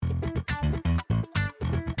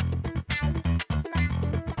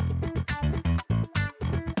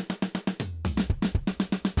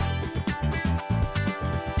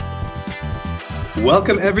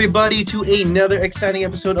Welcome, everybody, to another exciting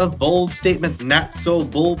episode of Bold Statements, Not So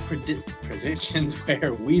Bold Predictions,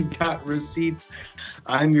 where we've got receipts.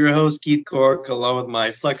 I'm your host, Keith Cork, along with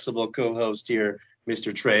my flexible co-host here,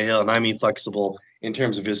 Mr. Trey Hill. And I mean flexible in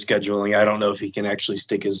terms of his scheduling. I don't know if he can actually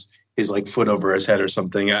stick his like foot over his head or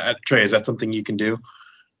something. Trey, is that something you can do?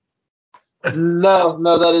 No,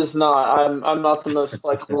 that is not. I'm not the most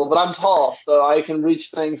flexible, but I'm tall, so I can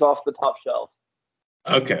reach things off the top shelf.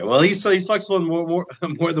 Okay, well, he's flexible in more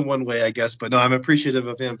more than one way, I guess. But no, I'm appreciative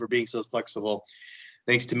of him for being so flexible.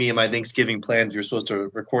 Thanks to me and my Thanksgiving plans, we were supposed to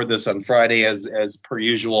record this on Friday as per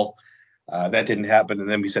usual. That didn't happen, and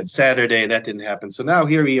then we said Saturday. That didn't happen. So now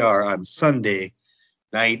here we are on Sunday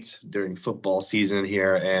night during football season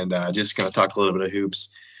here, and just going to talk a little bit of hoops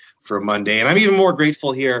for Monday. And I'm even more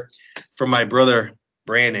grateful here for my brother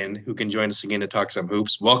Brandon, who can join us again to talk some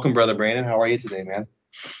hoops. Welcome, brother Brandon. How are you today, man?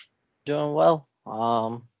 Doing well.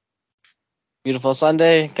 Beautiful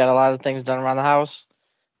Sunday. Got a lot of things done around the house.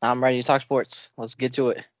 Now I'm ready to talk sports. Let's get to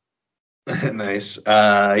it. Nice.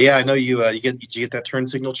 Yeah, I know you. Did you get that turn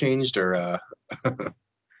signal changed or?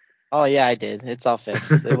 Oh yeah, I did. It's all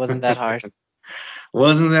fixed. It wasn't that hard.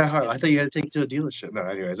 Wasn't that hard? I thought you had to take it to a dealership. No,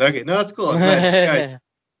 anyways. Okay, no, that's cool. I'm glad.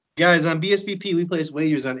 Guys, on BSBP, we place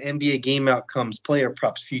wagers on NBA game outcomes, player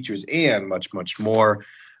props, futures, and much, much more.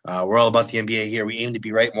 We're all about the NBA here. We aim to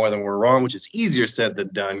be right more than we're wrong, which is easier said than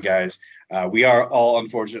done, guys. We are all,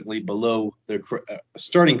 unfortunately, below the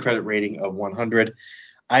starting credit rating of 100.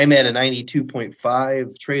 I'm at a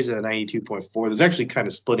 92.5. Trey's at a 92.4. There's actually kind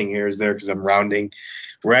of splitting hairs there because I'm rounding.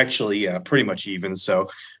 We're actually pretty much even. So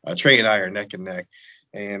Trey and I are neck and neck.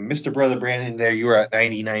 And Mr. Brother Brandon, there you were at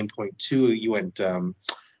 99.2. You went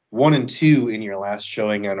 1-2 in your last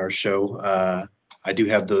showing on our show. I do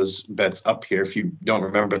have those bets up here if you don't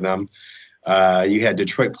remember them. You had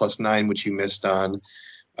Detroit +9, which you missed on.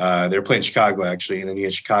 They're playing Chicago, actually, and then you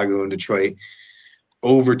had Chicago and Detroit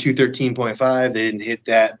over 213.5. They didn't hit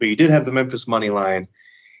that, but you did have the Memphis money line,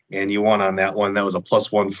 and you won on that one. That was a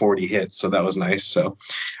 +140 hit, so that was nice. So,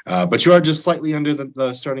 but you are just slightly under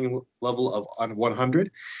the starting level of on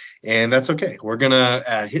 100, and that's okay. We're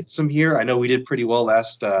gonna hit some here. I know we did pretty well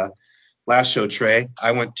last show, Trey.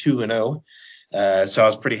 I went 2-0. So I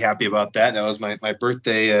was pretty happy about that. That was my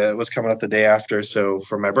birthday was coming up the day after. So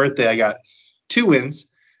for my birthday, I got 2 wins.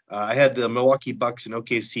 I had the Milwaukee Bucks and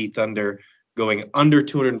OKC Thunder going under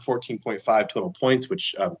 214.5 total points,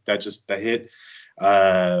 which that hit.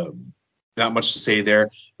 Not much to say there.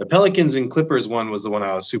 The Pelicans and Clippers one was the one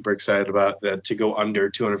I was super excited about, to go under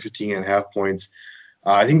 215.5 points.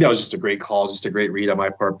 I think that was just a great call, just a great read on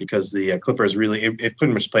my part, because the Clippers really, it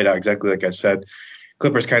pretty much played out exactly like I said.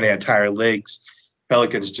 Clippers kind of had tired legs.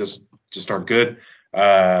 Pelicans just aren't good.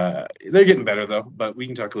 They're getting better though, but we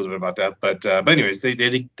can talk a little bit about that. But anyways, they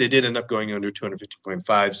did end up going under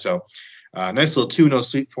 250.5. So nice little 2-0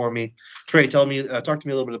 sweep for me. Trey, talk to me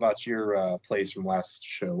a little bit about your plays from last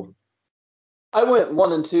show. I went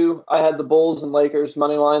 1-2. I had the Bulls and Lakers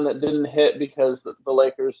money line that didn't hit because the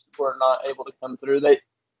Lakers were not able to come through.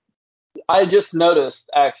 I just noticed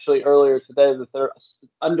actually earlier today that they're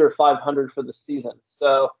under 500 for the season.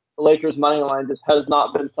 So the Lakers money line just has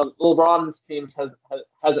not been LeBron's team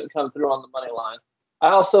hasn't come through on the money line. I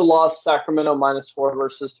also lost Sacramento -4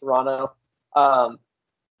 versus Toronto.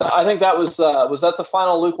 I think that was that the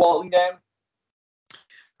final Luke Walton game?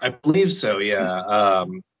 I believe so, yeah.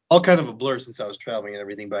 All kind of a blur since I was traveling and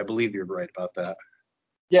everything, but I believe you're right about that.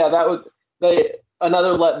 Yeah,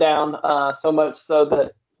 another letdown, so much so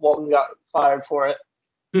that Walton got fired for it.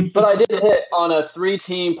 But I did hit on a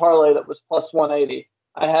 3-team parlay that was +180.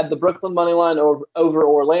 I had the Brooklyn money line over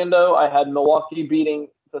Orlando. I had Milwaukee beating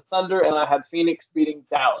the Thunder, and I had Phoenix beating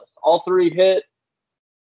Dallas. All 3 hit,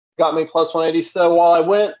 got me +180. So while I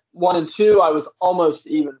went 1-2, I was almost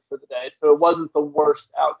even for the day. So it wasn't the worst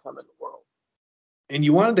outcome in the world. And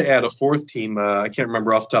you wanted to add a 4th team. I can't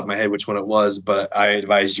remember off the top of my head which one it was, but I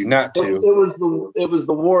advised you not to. It was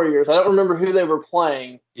the Warriors. I don't remember who they were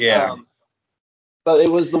playing. Yeah. But it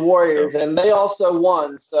was the Warriors, and they also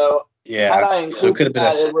won. So yeah, had I included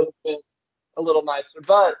that, it would have been a little nicer.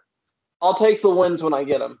 But I'll take the wins when I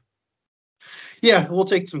get them. Yeah, we'll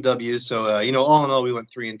take some W's. So, all in all, we went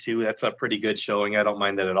 3-2. That's a pretty good showing. I don't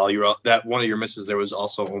mind that at all. That one of your misses there was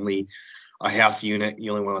also only a half unit.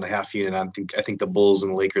 You only went on a half unit. I think the Bulls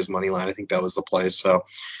and the Lakers money line. I think that was the play. So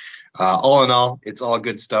all in all, it's all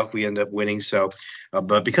good stuff. We end up winning. So,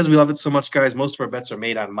 but because we love it so much, guys, most of our bets are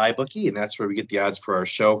made on MyBookie, and that's where we get the odds for our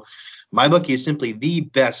show. MyBookie is simply the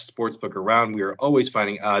best sportsbook around. We are always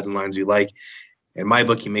finding odds and lines we like. And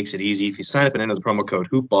MyBookie makes it easy. If you sign up and enter the promo code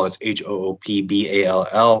HOOPBALL, that's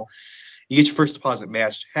HOOPBALL, you get your first deposit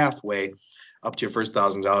matched halfway up to your first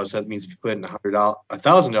 $1,000. That means if you put in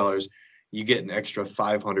 $1,000, you get an extra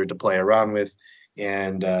 $500 to play around with,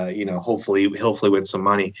 and hopefully win some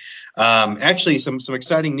money. Actually, some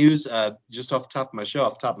exciting news just off the top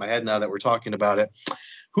of my head now that we're talking about it.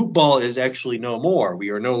 Hoop Ball is actually no more. We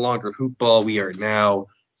are no longer Hoop Ball. We are now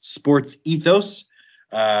Sports Ethos.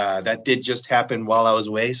 That did just happen while I was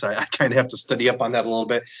away, so I kind of have to study up on that a little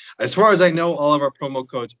bit. As far as I know, all of our promo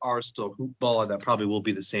codes are still Hoop Ball, and that probably will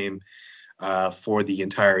be the same for the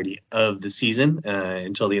entirety of the season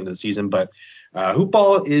until the end of the season. But Hoop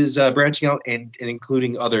Ball is branching out and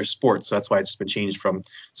including other sports, so that's why it's been changed from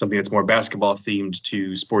something that's more basketball themed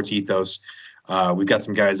to Sports Ethos. We've got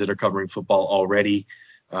some guys that are covering football already.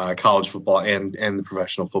 College football and the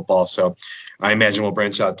professional football. So I imagine we'll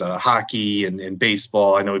branch out to hockey and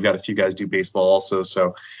baseball. I know we've got a few guys do baseball also.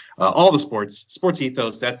 So all the Sports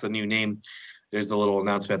Ethos, that's the new name. There's the little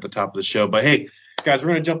announcement at the top of the show. But hey, guys,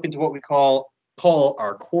 we're going to jump into what we call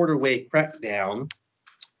our quarterway crackdown.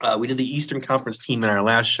 We did the Eastern Conference team in our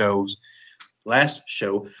last show.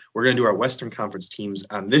 We're going to do our Western Conference teams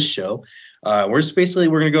on this show. We're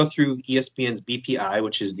going to go through ESPN's BPI,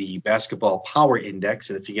 which is the Basketball Power Index.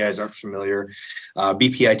 And if you guys aren't familiar,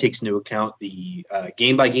 BPI takes into account the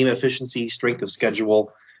game-by-game efficiency, strength of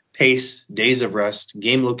schedule, pace, days of rest,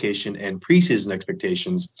 game location, and preseason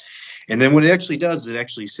expectations. And then what it actually does is it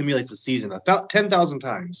actually simulates the season 10,000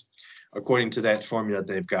 times, according to that formula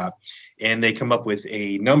that they've got. And they come up with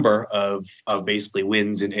a number of basically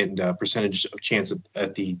wins and percentage of chance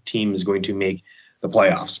that the team is going to make the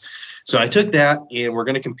playoffs. So I took that, and we're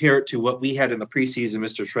going to compare it to what we had in the preseason,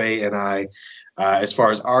 Mr. Trey and I, as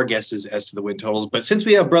far as our guesses as to the win totals. But since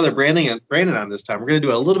we have brother Brandon on this time, we're going to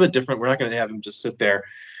do a little bit different. We're not going to have him just sit there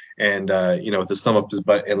and, with his thumb up his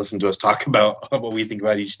butt and listen to us talk about what we think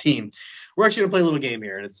about each team. We're actually going to play a little game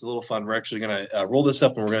here, and it's a little fun. We're actually going to roll this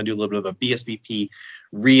up, and we're going to do a little bit of a BSBP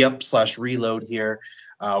re-up/reload here.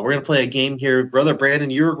 We're going to play a game here. Brother Brandon,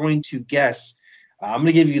 you're going to guess. I'm going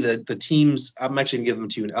to give you the teams. I'm actually going to give them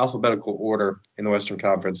to you in alphabetical order in the Western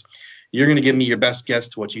Conference. You're going to give me your best guess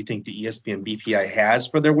to what you think the ESPN BPI has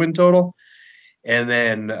for their win total, and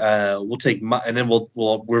then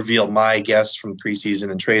we'll reveal my guess from preseason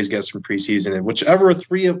and Trey's guess from preseason, and whichever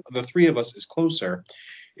the three of us is closer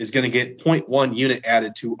is going to get 0.1 unit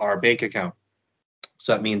added to our bank account.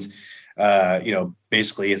 So that means,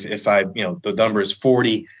 basically if I, the number is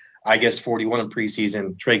 40, I guess 41 in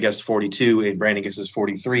preseason, Trey guessed 42, and Brandon guesses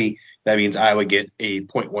 43. That means I would get a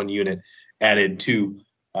 0.1 unit added to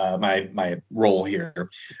my roll here.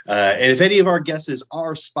 And if any of our guesses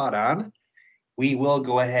are spot on, we will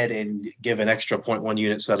go ahead and give an extra 0.1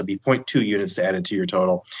 unit. So that'll be 0.2 units to add it to your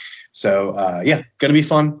total. So, going to be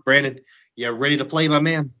fun. Brandon, you ready to play, my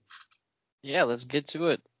man? Yeah, let's get to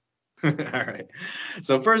it. All right.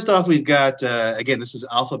 So first off, we've got, again, this is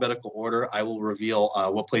alphabetical order. I will reveal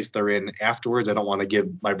what place they're in afterwards. I don't want to give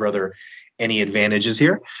my brother any advantages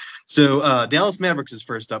here. So Dallas Mavericks is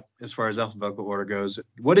first up as far as alphabetical order goes.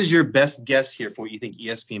 What is your best guess here for what you think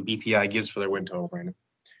ESPN BPI gives for their win total, Brandon?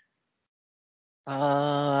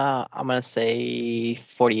 I'm going to say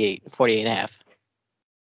 48 and a half.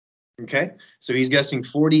 Okay. So he's guessing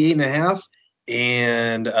 48 and a half.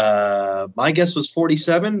 And my guess was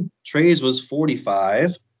 47. Trey's was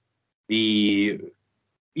 45. The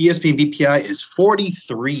ESPN BPI is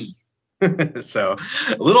 43. So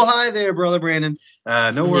a little high there, brother Brandon.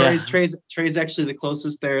 No worries. Yeah. Trey's actually the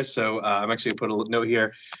closest there. So I'm actually going to put a note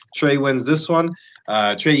here. Trey wins this one.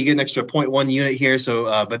 Trey, you get an extra 0.1 unit here. So,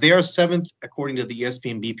 but they are 7th according to the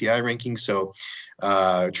ESPN BPI ranking. So,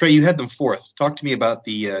 Trey, you had them 4th. Talk to me about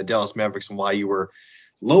the Dallas Mavericks and why you were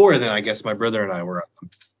lower than I guess my brother and I were on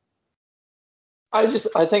them.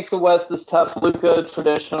 I think the West is tough. Luka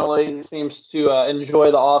traditionally seems to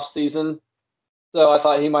enjoy the off season, so I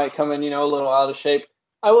thought he might come in, a little out of shape.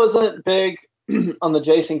 I wasn't big on the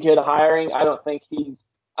Jason Kidd hiring. I don't think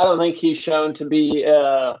he's shown to be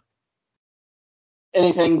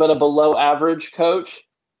anything but a below average coach.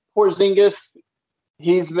 Porzingis,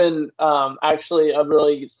 he's been actually a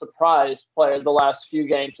really surprise player the last few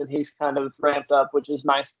games, and he's kind of ramped up, which is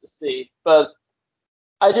nice to see. But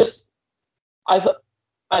I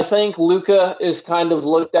think Luka is kind of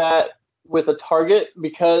looked at with a target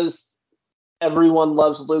because everyone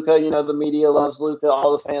loves Luka. The media loves Luka.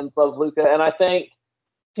 All the fans love Luka. And I think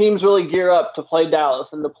teams really gear up to play Dallas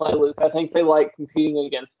and to play Luka. I think they like competing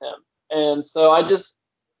against him. And so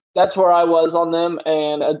that's where I was on them.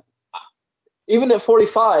 And even at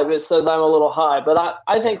 45, it says I'm a little high. But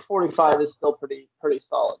I think 45 is still pretty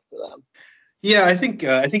solid for them. Yeah, I think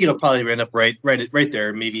it'll probably end up right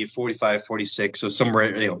there, maybe 45, 46. So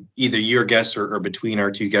somewhere, either your guess or between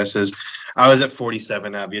our two guesses. I was at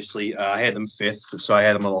 47, obviously. I had them fifth, so I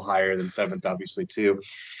had them a little higher than seventh, obviously too.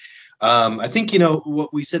 I think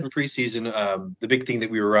what we said in preseason. The big thing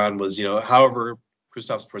that we were on was however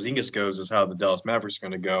Kristaps Porzingis goes is how the Dallas Mavericks are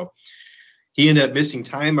going to go. He ended up missing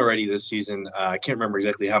time already this season. I can't remember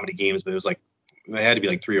exactly how many games, but it had to be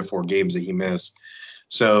like 3 or 4 games that he missed.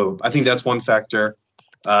 So I think that's one factor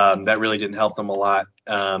that really didn't help them a lot.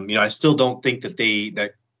 I still don't think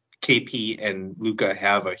that KP and Luka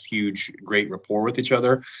have a huge, great rapport with each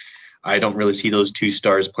other. I don't really see those two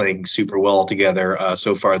stars playing super well together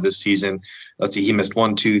so far this season. Let's see, he missed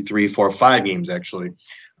 1, 2, 3, 4, 5 games actually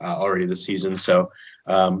already this season. So,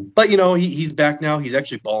 but he's back now. He's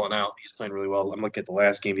actually balling out. He's playing really well. I'm looking at the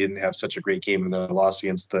last game. He didn't have such a great game in the loss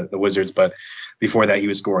against the Wizards, but before that, he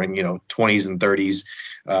was scoring 20s and 30s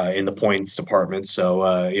in the points department. So,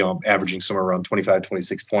 averaging somewhere around 25,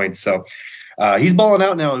 26 points. So. He's balling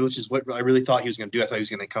out now, which is what I really thought he was going to do. I thought he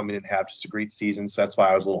was going to come in and have just a great season. So that's why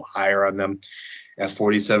I was a little higher on them at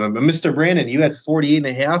 47. But Mr. Brandon, you had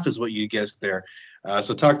 48.5 is what you guessed there.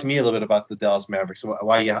 So talk to me a little bit about the Dallas Mavericks.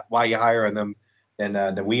 Why you higher on them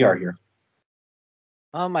than we are here?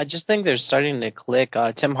 I just think they're starting to click.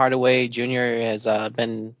 Tim Hardaway Jr. has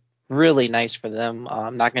been really nice for them,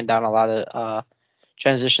 knocking down a lot of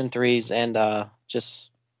transition threes, and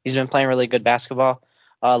just he's been playing really good basketball.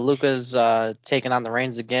 Luka's taken on the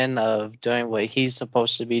reins again of doing what he's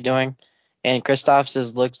supposed to be doing, and Kristaps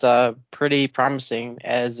has looked pretty promising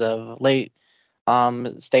as of late,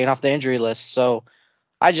 staying off the injury list. So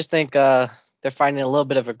I just think they're finding a little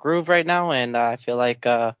bit of a groove right now, and I feel like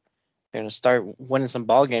they're going to start winning some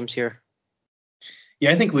ball games here.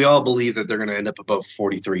 Yeah, I think we all believe that they're going to end up above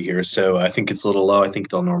 43 here. So I think it's a little low. I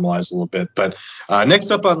think they'll normalize a little bit. But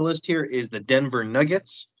next up on the list here is the Denver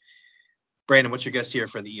Nuggets. Brandon, what's your guess here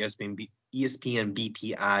for the ESPN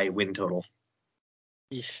BPI win total?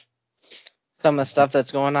 Eesh. Some of the stuff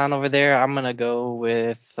that's going on over there, I'm going to go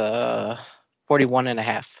with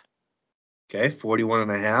 41.5. Okay,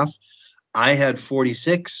 41.5. I had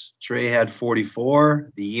 46. Trey had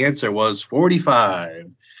 44. The answer was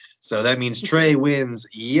 45. So that means Trey wins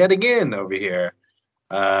yet again over here.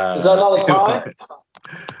 Is that not a tie?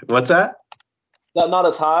 What's that? Is that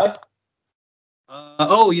not a tie?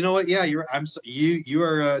 Oh, you know what? Yeah, you are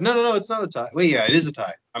no, it's not a tie. Wait, yeah, it is a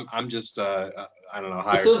tie. I'm just I don't know,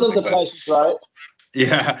 high This or isn't something, the but Price is Right.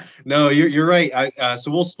 yeah, no, you're right.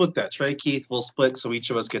 So we'll split that. Trey, Keith, we'll split. So each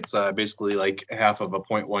of us gets basically like half of a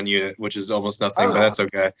 0.1 unit, which is almost nothing, but that's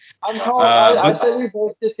okay. I'm told. I But said we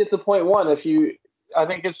both just get the 0.1. I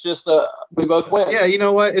think it's just we both win. yeah, you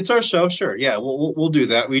know what? It's our show. Sure. Yeah, we'll do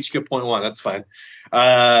that. We each get 0.1. That's fine.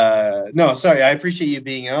 No, sorry. I appreciate you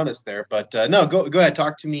being honest there, but no, go ahead.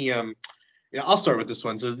 Talk to me. Yeah, I'll start with this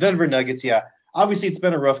one. So the Denver Nuggets. Yeah, obviously it's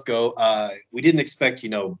been a rough go. We didn't expect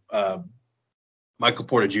Michael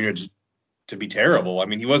Porter Jr. to be terrible. I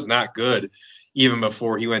mean, he was not good even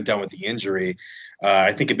before he went down with the injury.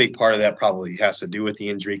 I think a big part of that probably has to do with the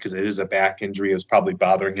injury because it is a back injury. It was probably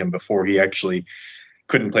bothering him before he actually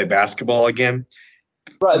couldn't play basketball again.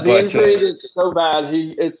 Right. The But injury is so bad.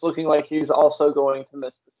 It's looking like he's also going to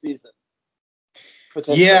miss the season.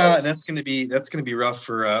 yeah, that's gonna be rough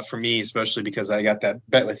for me, especially because I got that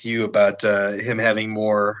bet with you about him having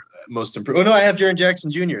more most improved. Oh no, I have Jaren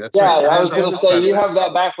Jackson Jr. That's Yeah, right. I was going to say you have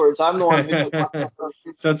that backwards. I'm the one who took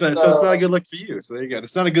so it's not a good look for you. So there you go.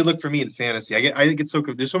 It's not a good look for me in fantasy. I get so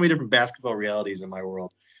there's so many different basketball realities in my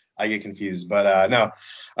world. I get confused. But no,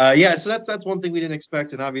 yeah. So that's one thing we didn't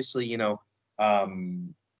expect, and obviously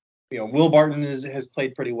Will Barton has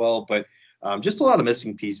played pretty well, but just a lot of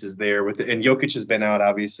missing pieces there. And Jokic has been out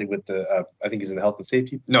obviously with the I think he's in the health and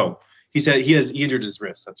safety. No, he said he injured his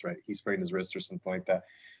wrist. That's right. He sprained his wrist or something like that.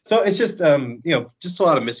 So it's just just a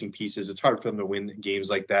lot of missing pieces. It's hard for them to win games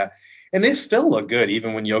like that, and they still look good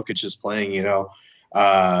even when Jokic is playing. So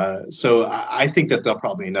I think that they'll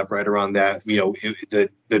probably end up right around that. The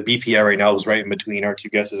BPI right now is right in between our two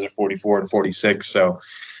guesses at 44 and 46. So.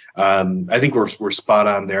 I think we're spot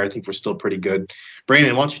on there. I think we're still pretty good.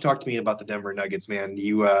 Brandon, why don't you talk to me about the Denver Nuggets, man?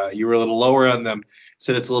 You were a little lower on them.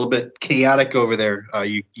 Said it's a little bit chaotic over there.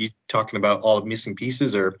 You talking about all the missing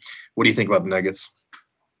pieces, or what do you think about the Nuggets?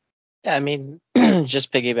 Yeah, I mean,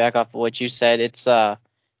 just piggyback off of what you said. It's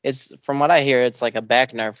from what I hear, it's like a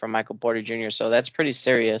back nerve from Michael Porter Jr. So that's pretty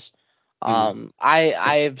serious.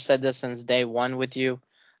 I've said this since day one with you.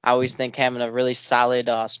 I always think having a really solid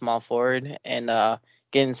small forward and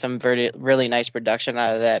getting some really nice production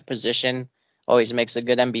out of that position always makes a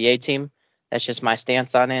good NBA team. That's just my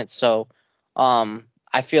stance on it. So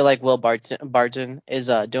I feel like Will Barton is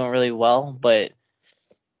doing really well, but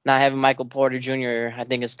not having Michael Porter Jr., I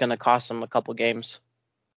think it's going to cost him a couple games.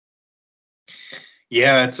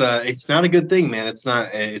 Yeah, it's not a good thing, man.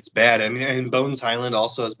 It's bad. I mean, and Bones Highland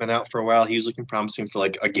also has been out for a while. He was looking promising for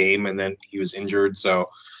like a game, and then he was injured. So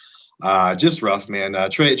just rough, man.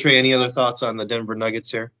 Trey, any other thoughts on the Denver Nuggets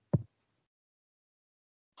here?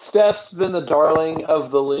 Steph's been the darling of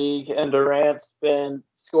the league, and Durant's been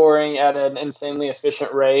scoring at an insanely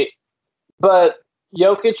efficient rate. But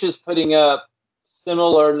Jokic is putting up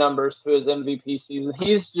similar numbers to his MVP season.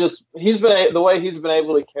 The way he's been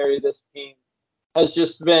able to carry this team has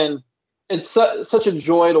just been such a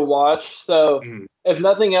joy to watch. So if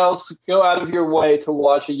nothing else, go out of your way to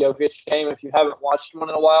watch a Jokic game if you haven't watched one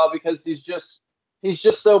in a while, because he's just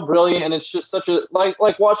so brilliant, and it's just such a like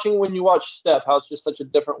watching when you watch Steph, how it's just such a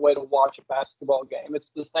different way to watch a basketball game.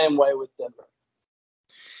 It's the same way with Denver.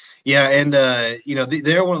 Yeah, and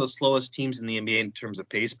they're one of the slowest teams in the NBA in terms of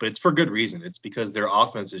pace, but it's for good reason. It's because their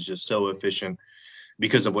offense is just so efficient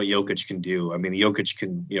because of what Jokic can do. I mean, Jokic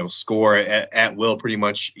can, score at will pretty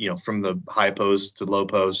much, from the high post to low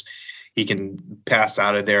post. He can pass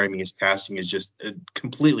out of there. I mean, his passing is just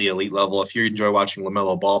completely elite level. If you enjoy watching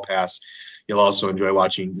LaMelo Ball pass, you'll also enjoy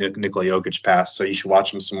watching Nikola Jokic pass. So you should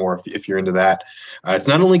watch him some more if you're into that. It's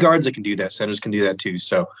not only guards that can do that; centers can do that too.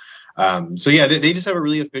 So yeah, they just have a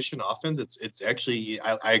really efficient offense. It's actually,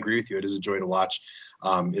 I agree with you. It is a joy to watch.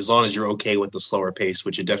 As long as you're okay with the slower pace,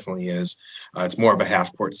 which it definitely is. It's more of a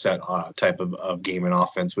half court set type of game and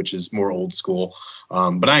offense, which is more old school.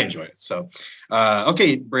 But I enjoy it. So,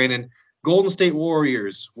 okay, Brandon, Golden State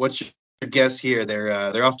Warriors. What's your guess here?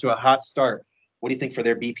 They're off to a hot start. What do you think for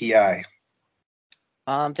their BPI?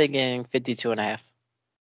 I'm thinking 52.5.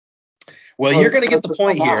 Well, you're going to get the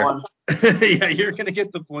point here. Yeah, you're going to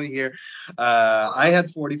get the point here. I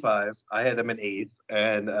had 45. I had them in 8th,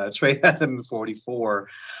 and Trey had them in 44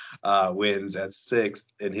 wins at 6th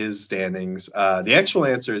in his standings. The actual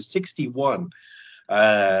answer is 61.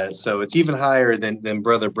 So it's even higher than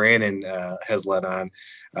brother Brandon has led on.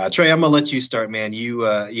 Trey, I'm going to let you start, man. You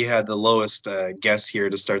had the lowest guess here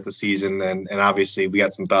to start the season, and obviously we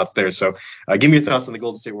got some thoughts there. So give me your thoughts on the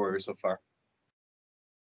Golden State Warriors so far.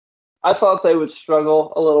 I thought they would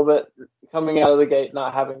struggle a little bit coming out of the gate,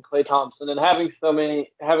 not having Klay Thompson and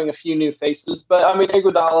having a few new faces. But I mean,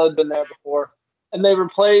 Iguodala had been there before, and they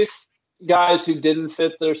replaced guys who didn't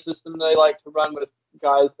fit their system they like to run with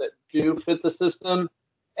guys that do fit the system,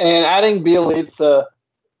 and adding Bielitsa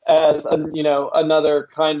as another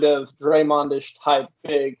kind of Draymondish type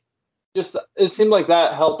big. Just it seemed like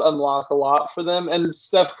that helped unlock a lot for them. And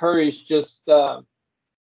Steph Curry's just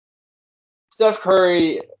Steph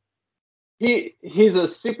Curry. He's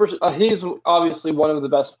obviously one of the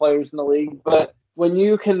best players in the league, but when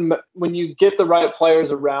you get the right players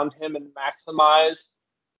around him and maximize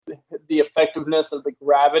the effectiveness of the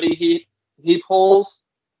gravity he pulls,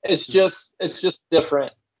 it's just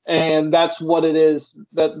different. And that's what it is.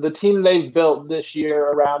 That the team they've built this year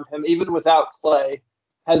around him, even without Klay,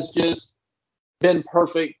 has just been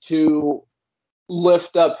perfect to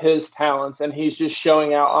lift up his talents, and he's just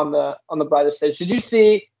showing out on the brightest stage.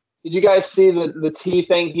 Did you guys see the T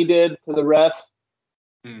thing he did to the ref?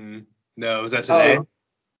 No, was that today?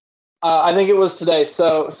 I think it was today.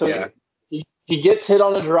 So yeah. He gets hit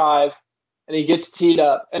on a drive, and he gets teed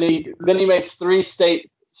up, and then he makes three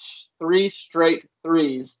straight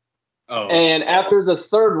threes. Oh. And after the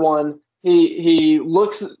third one, he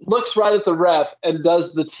looks right at the ref and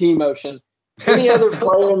does the T motion. Any other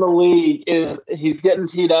player in the league he's getting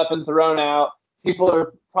teed up and thrown out. People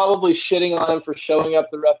are probably shitting on him for showing up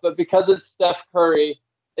the ref, but because it's Steph Curry,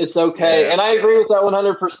 it's okay. Yeah. And I agree with that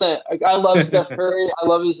 100%. I love Steph Curry. I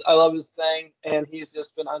love his thing, and he's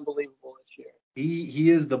just been unbelievable this year. He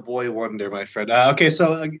is the boy wonder, my friend. Okay,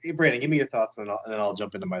 so Brandon, give me your thoughts, and then I'll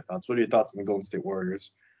jump into my thoughts. What are your thoughts on the Golden State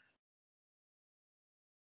Warriors?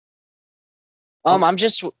 I'm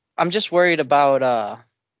just worried about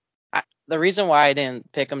the reason why I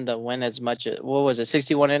didn't pick them to win as much. What was it,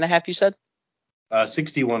 61.5? You said?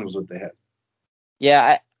 61 was what they had.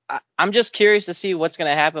 Yeah, I'm just curious to see what's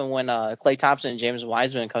gonna happen when Klay Thompson and James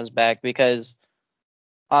Wiseman comes back, because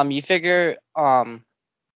you figure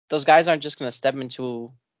those guys aren't just gonna step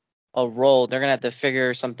into a role. They're gonna have to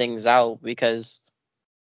figure some things out, because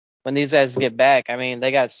when these guys get back, I mean,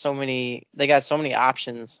 they got so many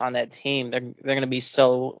options on that team. They're gonna be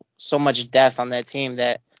so much depth on that team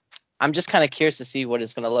that I'm just kind of curious to see what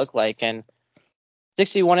it's gonna look like. And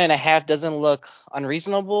 61.5 doesn't look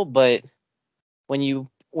unreasonable, but when you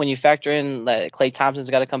factor in that Klay Thompson's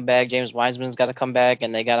got to come back, James Wiseman's got to come back,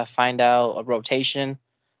 and they got to find out a rotation,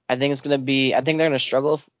 I think they're gonna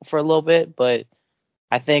struggle for a little bit, but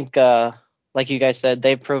I think, like you guys said,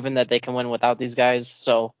 they've proven that they can win without these guys.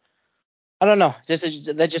 So I don't know.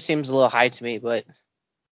 That just seems a little high to me, but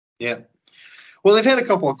Yeah. Well, they've had a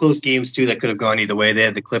couple of close games too that could have gone either way. They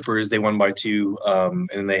had the Clippers, they won by 2,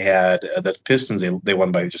 and they had the Pistons, they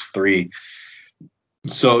won by just 3.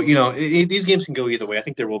 So these games can go either way. I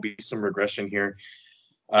think there will be some regression here,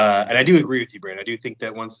 and I do agree with you, Brandon. I do think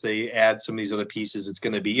that once they add some of these other pieces, it's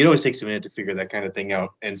going to be. It always takes a minute to figure that kind of thing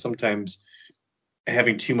out, and sometimes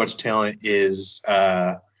having too much talent is.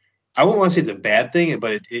 I won't want to say it's a bad thing,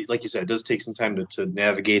 but it like you said, it does take some time to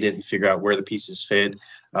navigate it and figure out where the pieces fit.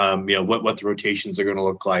 What the rotations are going to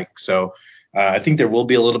look like. So I think there will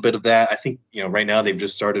be a little bit of that. I think right now they've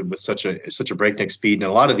just started with such a breakneck speed, and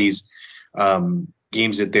a lot of these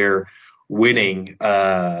games that they're winning,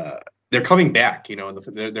 they're coming back.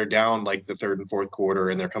 They're down like the third and fourth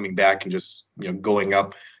quarter, and they're coming back and just going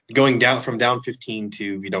down from down 15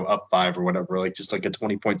 to up 5 or whatever, like just like a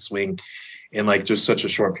 20-point swing in like just such a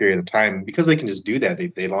short period of time. Because they can just do that,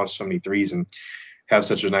 they launch so many threes and have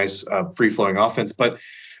such a nice free flowing offense. But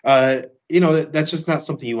that's just not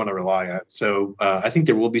something you want to rely on. So I think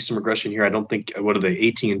there will be some regression here. I don't think, what are they,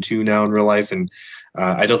 18-2 now in real life, and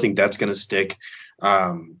I don't think that's going to stick.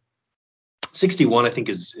 61 I think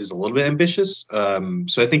is a little bit ambitious.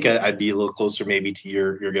 So I think I'd be a little closer maybe to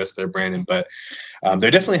your guess there, Brandon. But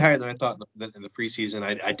they're definitely higher than I thought in the preseason.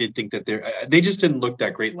 I did think that they just didn't look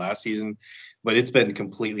that great last season, but it's been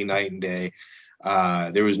completely night and day.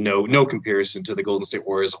 There was no comparison to the Golden State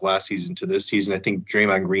Warriors of last season to this season. I think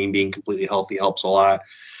Draymond Green being completely healthy helps a lot.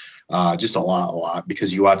 Just a lot,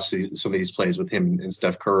 because you watch some of these plays with him and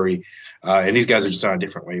Steph Curry, and these guys are just on a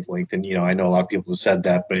different wavelength. And I know a lot of people have said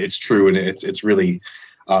that, but it's true, and it's really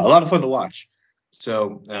a lot of fun to watch.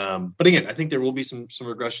 So, but again, I think there will be some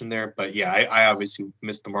regression there. But yeah, I obviously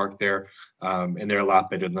missed the mark there, and they're a lot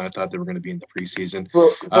better than I thought they were going to be in the preseason.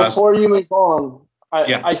 Well, before you move on,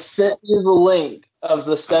 yeah. I sent you the link of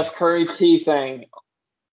the Steph Curry T thing.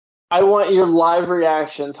 I want your live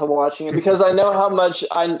reaction to watching it, because I know how much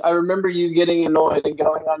I remember you getting annoyed and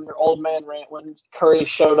going on your old man rant when Curry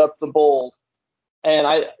showed up the Bulls. And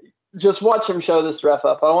I just watch him show this ref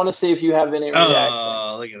up. I want to see if you have any reaction.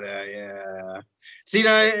 Oh, look at that. Yeah. See,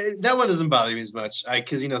 that one doesn't bother me as much.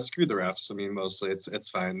 Because screw the refs. I mean, mostly it's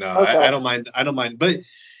fine. No, okay. I don't mind. But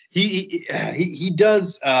he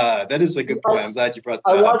does. That is a good point. I'm glad you brought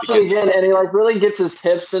that up. I watched it again, and he like really gets his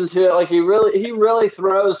hips into it. Like he really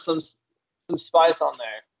throws some spice on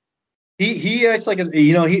there. He acts like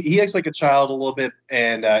he acts like a child a little bit,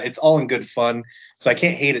 and it's all in good fun. So I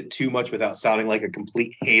can't hate it too much without sounding like a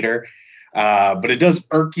complete hater. But it does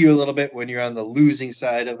irk you a little bit when you're on the losing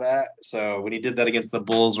side of that. So when he did that against the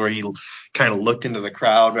Bulls, where he kind of looked into the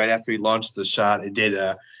crowd right after he launched the shot, it did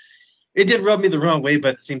rub me the wrong way. But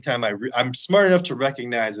at the same time, I'm smart enough to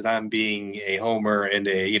recognize that I'm being a homer and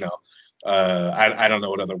I don't know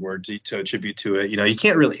what other word to attribute to it. You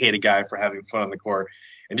can't really hate a guy for having fun on the court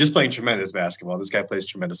and just playing tremendous basketball. This guy plays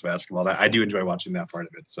tremendous basketball. I do enjoy watching that part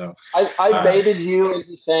of it. So I baited you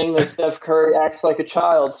into saying that Steph Curry acts like a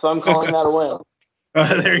child, so I'm calling that a win.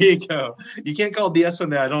 There you go. You can't call BS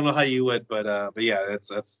on that. I don't know how you would, but yeah,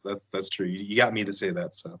 that's true. You got me to say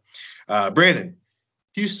that. So, Brandon,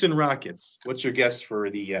 Houston Rockets. What's your guess for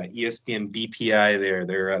the ESPN BPI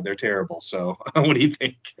there? They're terrible. So, what do you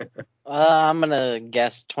think? I'm gonna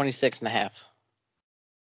guess 26.5.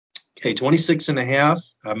 Okay, 26.5.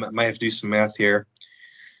 I might have to do some math here.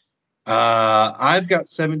 I've got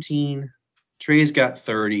 17. Trey's got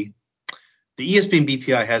 30. The ESPN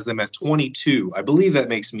BPI has them at 22. I believe that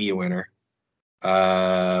makes me a winner.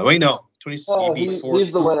 Wait, no. 20. He's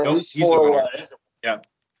the winner. Nope, he's 4 away. Yeah.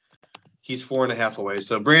 He's 4.5 away.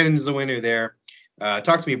 So Brandon's the winner there.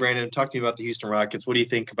 Talk to me, Brandon. Talk to me about the Houston Rockets. What do you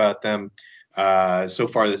think about them so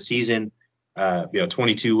far this season?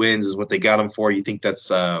 22 wins is what they got them for. You think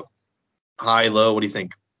that's high, low? What do you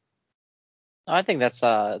think? I think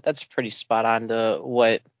that's pretty spot on to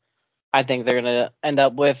what I think they're gonna end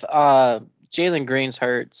up with. Jalen Green's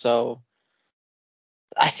hurt, so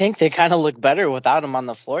I think they kind of look better without him on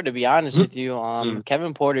the floor, to be honest with you.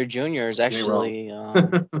 Kevin Porter Jr. is actually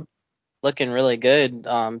looking really good,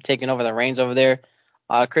 taking over the reins over there.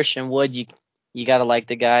 Christian Wood, you gotta like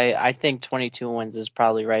the guy. I think 22 wins is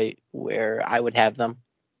probably right where I would have them.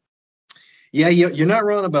 Yeah, you're not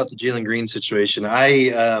wrong about the Jalen Green situation.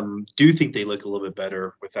 I do think they look a little bit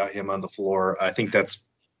better without him on the floor. I think that's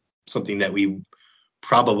something that we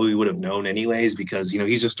probably would have known anyways, because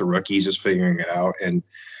he's just a rookie, he's just figuring it out. And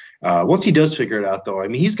once he does figure it out, though, I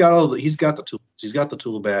mean, he's got the tools, he's got the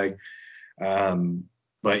tool bag.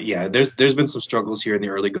 But yeah, there's been some struggles here in the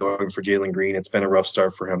early going for Jalen Green. It's been a rough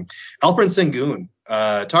start for him. Alperen Sengun,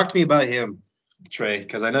 talk to me about him, Trey,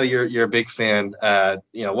 because I know you're a big fan. Why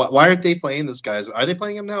aren't they playing this guy? Are they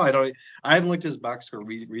playing him now? I haven't looked at his box score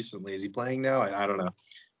recently. Is he playing now? I don't know.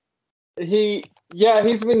 He's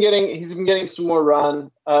been getting some more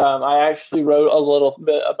run. I actually wrote a little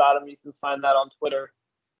bit about him. You can find that on Twitter.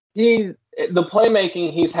 The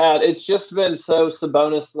playmaking he's had, it's just been so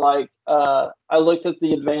Sabonis like. I looked at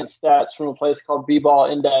the advanced stats from a place called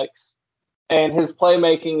B-Ball Index, and his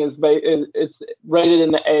playmaking it's rated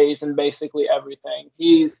in the A's in basically everything.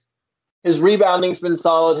 His rebounding's been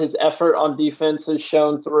solid. His effort on defense has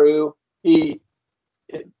shown through. He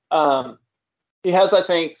has, I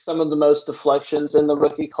think, some of the most deflections in the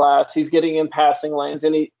rookie class. He's getting in passing lanes,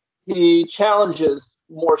 and he challenges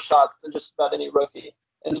more shots than just about any rookie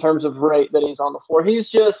in terms of rate that he's on the floor.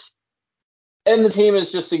 And the team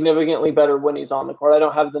is just significantly better when he's on the court. I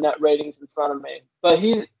don't have the net ratings in front of me, but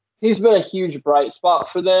he's been a huge bright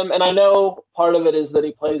spot for them. And I know part of it is that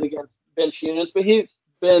he plays against bench units, but he's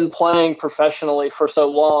been playing professionally for so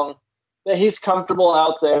long that he's comfortable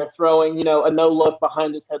out there throwing, a no-look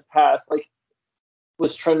behind his head pass. Like,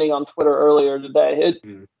 was trending on Twitter earlier today.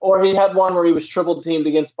 Or he had one where he was triple teamed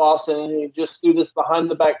against Boston and he just threw this behind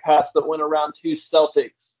the back pass that went around two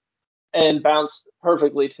Celtics and bounced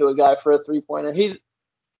perfectly to a guy for a 3-pointer.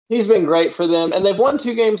 He's been great for them, and they've won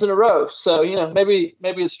 2 games in a row. So maybe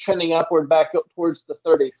it's trending upward back up towards the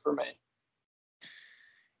 30 for me.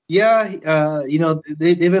 Yeah,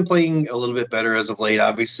 they've been playing a little bit better as of late.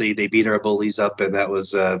 Obviously, they beat our bullies up, and that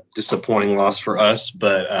was a disappointing loss for us,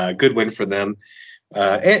 but good win for them.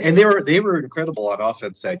 And they were incredible on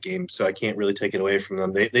offense that game, so I can't really take it away from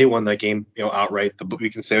them. They won that game, outright. We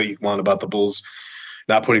can say what you want about the Bulls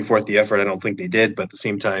not putting forth the effort. I don't think they did, but at the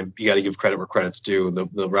same time, you got to give credit where credit's due.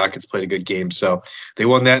 The Rockets played a good game, so they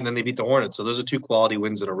won that, and then they beat the Hornets. So those are 2 quality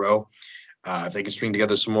wins in a row. If they can string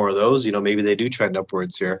together some more of those, maybe they do trend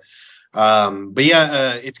upwards here. But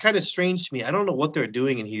yeah, it's kind of strange to me. I don't know what they're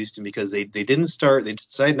doing in Houston because they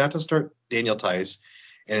decided not to start Daniel Tice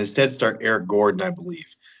and instead start Eric Gordon, I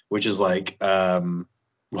believe, which is like,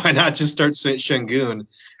 why not just start Sengun?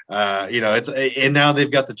 And now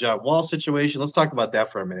they've got the John Wall situation. Let's talk about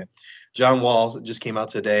that for a minute. John Wall just came out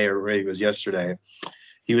today, or maybe it was yesterday.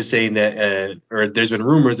 He was saying that, or there's been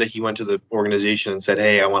rumors that he went to the organization and said,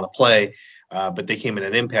 hey, I want to play. But they came in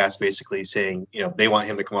an impasse basically saying, they want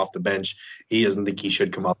him to come off the bench. He doesn't think he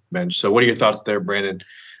should come off the bench. So what are your thoughts there, Brandon?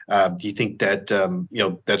 Do you think that,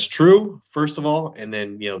 that's true, first of all? And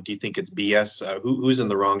then, do you think it's BS? Who's in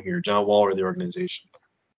the wrong here, John Wall or the organization?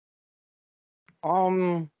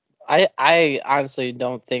 I honestly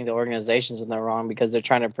don't think the organization's in the wrong because they're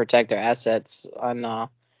trying to protect their assets on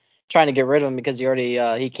trying to get rid of him because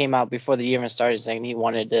he came out before the year even started saying he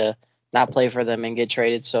wanted to not play for them and get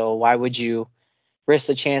traded. So why would you risk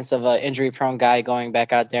the chance of an injury-prone guy going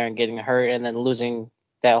back out there and getting hurt and then losing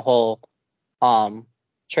that whole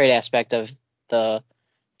trade aspect of the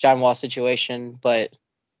John Wall situation? But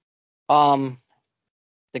the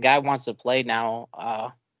guy wants to play now.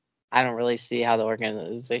 I don't really see how the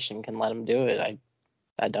organization can let him do it.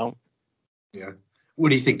 I don't. Yeah. What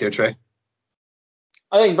do you think there, Trey?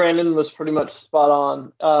 I think Brandon was pretty much spot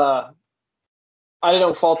on. I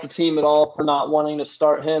don't fault the team at all for not wanting to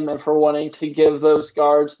start him and for wanting to give those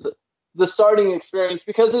guards the starting experience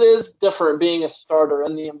because it is different being a starter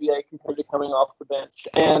in the NBA compared to coming off the bench.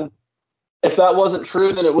 And if that wasn't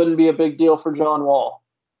true, then it wouldn't be a big deal for John Wall.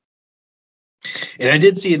 And I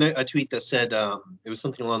did see a tweet that said it was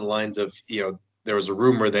something along the lines of, there was a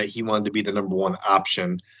rumor that he wanted to be the number 1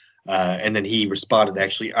 option. And then he responded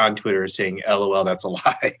actually on Twitter saying, LOL, that's a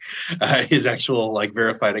lie. His actual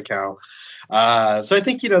verified account. So I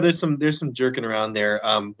think, there's some jerking around there.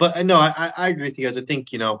 But I know I agree with you guys. I think,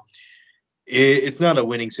 it's not a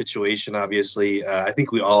winning situation, obviously. I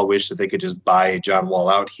think we all wish that they could just buy John Wall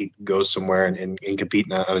out. He could go somewhere and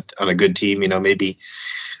compete on a good team, maybe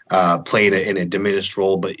play in a diminished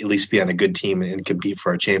role, but at least be on a good team and compete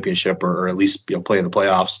for a championship or at least play in the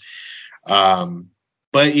playoffs.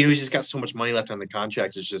 But he's just got so much money left on the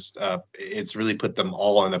contract. It's just it's really put them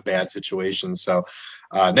all in a bad situation. So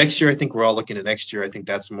next year, I think we're all looking at next year. I think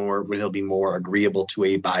that's where he'll be more agreeable to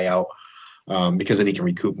a buyout because then he can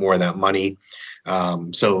recoup more of that money.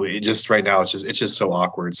 So it just right now it's just so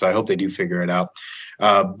awkward. So I hope they do figure it out.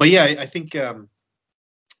 But yeah, I think.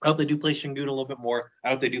 I hope they do play Sengun a little bit more. I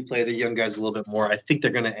hope they do play the young guys a little bit more. I think they're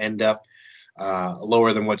going to end up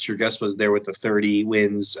lower than what your guess was there with the 30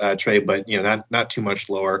 wins, Trey, but not too much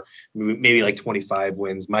lower, maybe like 25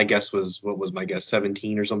 wins. My guess was, what was my guess,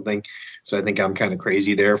 17 or something. So I think I'm kind of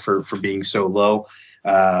crazy there for being so low.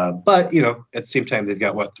 But at the same time, they've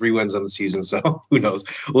got 3 wins on the season, so who knows?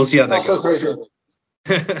 We'll see how that goes.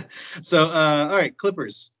 So, all right,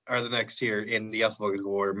 Clippers are the next here in the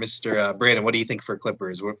alphabetical order. Mr. Brandon, what do you think for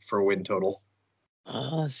Clippers for a win total?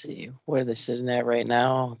 Let's see. Where are they sitting at right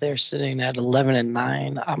now? They're sitting at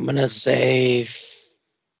 11-9. I'm going to say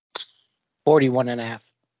 41.5.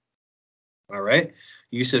 All right.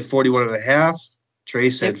 You said 41.5. Trey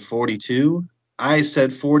said 42. I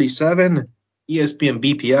said 47. ESPN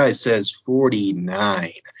BPI says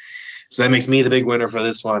 49. So that makes me the big winner for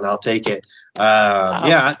this one. I'll take it. Wow.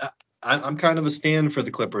 Yeah, I'm kind of a stand for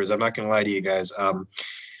the Clippers. I'm not going to lie to you guys.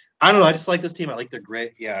 I don't know. I just like this team. I like their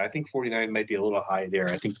grit. Yeah, I think 49 might be a little high there.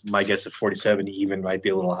 I think my guess at 47 even might be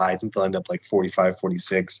a little high. I think they'll end up like 45,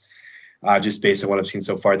 46, just based on what I've seen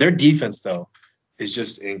so far. Their defense, though, is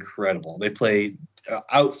just incredible. They play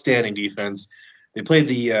outstanding defense. They played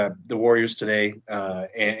the Warriors today,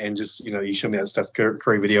 and just, you showed me that Steph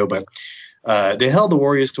Curry video, but they held the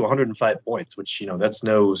Warriors to 105 points, which, that's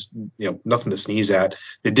nothing to sneeze at.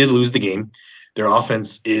 They did lose the game. Their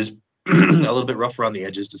offense is a little bit rough around the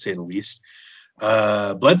edges, to say the least.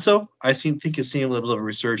 Bledsoe, I think is seeing a little bit of a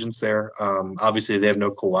resurgence there. Obviously, they have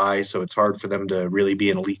no Kawhi, so it's hard for them to really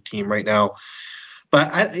be an elite team right now. But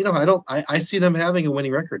I see them having a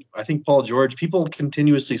winning record. I think Paul George, people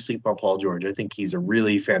continuously sleep on Paul George. I think he's a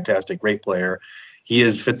really fantastic, great player. He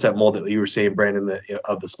fits that mold that you were saying, Brandon,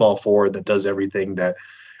 of the small forward that does everything, that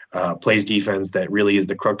plays defense, that really is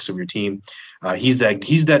the crux of your team. He's that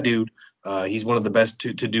dude. He's one of the best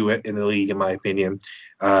to do it in the league, in my opinion.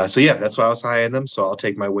 So yeah, that's why I was high on them. So I'll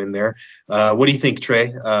take my win there. What do you think,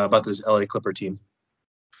 Trey, about this LA Clipper team?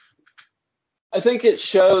 I think it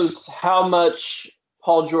shows how much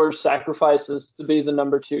Paul George sacrifices to be the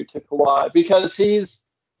number 2 to Kawhi, because he's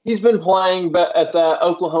been playing at that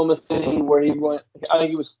Oklahoma City where he went. I think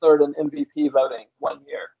he was 3rd in MVP voting one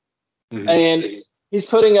year, and he's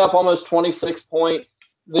putting up almost 26 points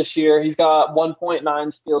this year. He's got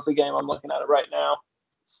 1.9 steals a game. I'm looking at it right now.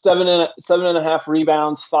 7.5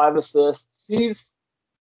 rebounds, 5 assists. He's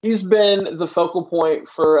been the focal point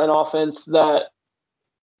for an offense that,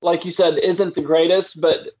 like you said, isn't the greatest,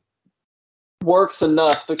 but works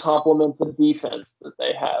enough to complement the defense that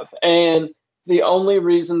they have. And the only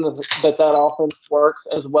reason that offense works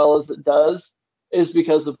as well as it does is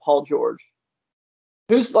because of Paul George.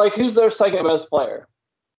 Who's their second best player?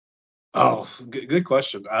 Oh, good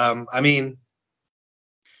question. I mean,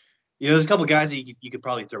 there's a couple guys that you could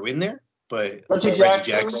probably throw in there, but Reggie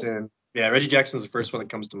Jackson. Yeah, Reggie Jackson's the first one that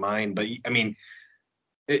comes to mind. But I mean,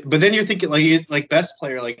 but then you're thinking like best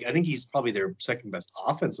player. Like, I think he's probably their second best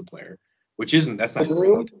offensive player, that's not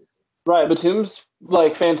great. Right, Batum's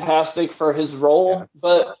fantastic for his role,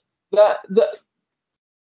 but the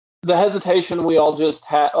hesitation we all just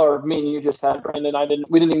had, or me and you just had, Brandon,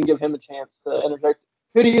 we didn't even give him a chance to interject.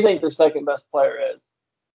 Who do you think the second best player is?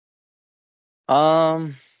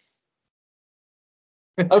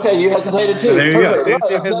 Okay, you hesitated too. There you go. Same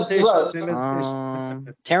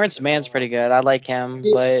hesitation. Terrence Mann's pretty good. I like him,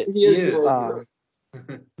 but he is.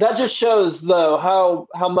 That just shows, though,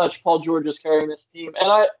 how much Paul George is carrying this team. And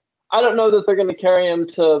I don't know that they're going to carry him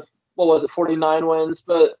to, 49 wins,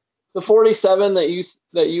 but the 47 that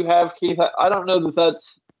you have, Keith, I don't know that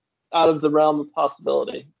that's out of the realm of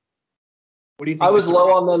possibility. What do you think? I was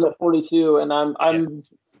low on them at 42, and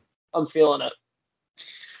I'm feeling it.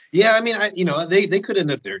 Yeah, I mean, they could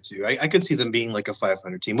end up there too. I could see them being like a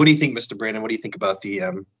 500 team. What do you think, Mr. Brandon? What do you think about the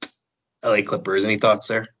LA Clippers? Any thoughts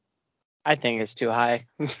there? I think it's too high.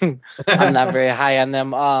 I'm not very high on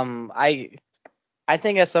them. I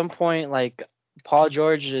think at some point, like, Paul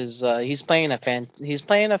George is he's playing a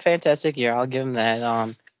fantastic year. I'll give him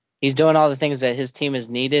that. He's doing all the things that his team has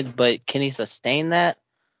needed, but can he sustain that?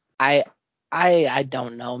 I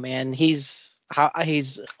don't know, man. He's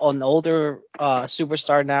an older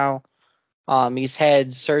superstar now. He's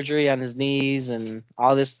had surgery on his knees and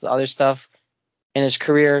all this other stuff in his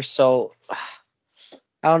career. So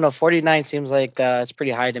I don't know. 49 seems like it's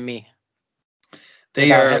pretty high to me.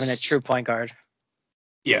 They are having a true point guard.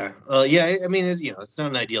 Yeah. Yeah. I mean, it's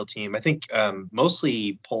not an ideal team. I think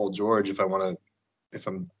mostly Paul George, if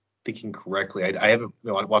I'm thinking correctly. I haven't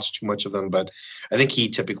watched too much of them, but I think he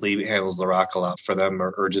typically handles the rock a lot for them,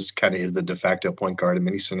 or just kind of is the de facto point guard in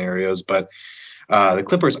many scenarios. But the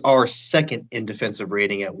Clippers are second in defensive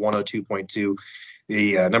rating at 102.2.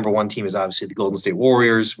 The number 1 team is obviously the Golden State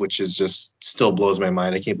Warriors, which is just still blows my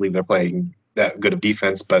mind. I can't believe they're playing that good of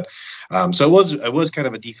defense. But so it was kind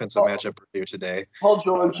of a defensive matchup earlier today. Paul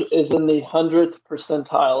George is in the 100th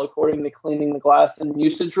percentile according to Cleaning the Glass in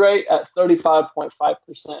usage rate at 35.5%.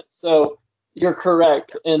 So you're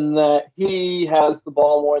correct in that he has the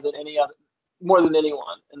ball more than anyone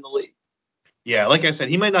in the league. Yeah, like I said,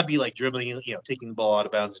 he might not be like dribbling, taking the ball out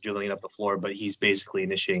of bounds, dribbling it up the floor, but he's basically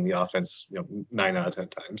initiating the offense, 9 out of 10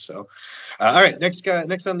 times. So, all right, next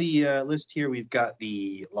on the list here, we've got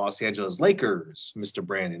the Los Angeles Lakers, Mr.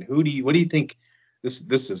 Brandon. What do you think?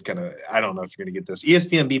 This is kind of, I don't know if you're gonna get this.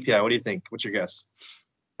 ESPN BPI, what do you think? What's your guess?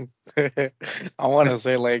 I want to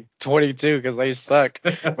say like 22 because they suck,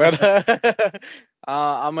 but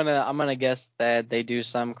I'm gonna guess that they do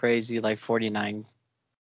some crazy like 49.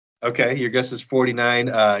 Okay, your guess is 49.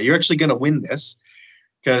 You're actually going to win this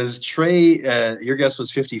because Trey, your guess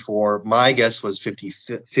was 54. My guess was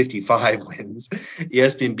 55 wins.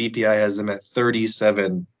 ESPN BPI has them at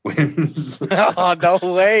 37 wins. Oh, no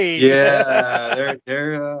way. Yeah,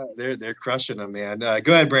 they're crushing them, man.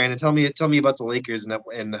 Go ahead, Brandon. Tell me about the Lakers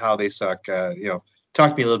and how they suck. Talk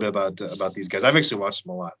to me a little bit about these guys. I've actually watched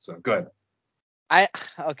them a lot, so go ahead. I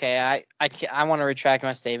want to retract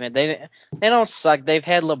my statement. They don't suck. They've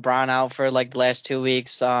had LeBron out for like the last 2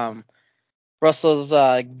 weeks. Russell's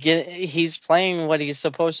he's playing what he's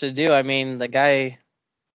supposed to do. I mean, the guy,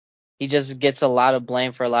 he just gets a lot of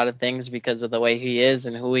blame for a lot of things because of the way he is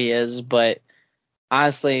and who he is. But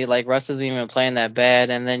honestly, like Russ isn't even playing that bad.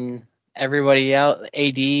 And then everybody else,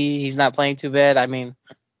 AD, he's not playing too bad. I mean,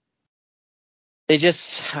 they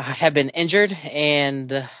just have been injured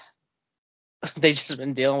and they just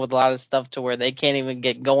been dealing with a lot of stuff to where they can't even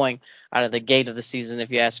get going out of the gate of the season,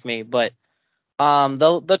 if you ask me. But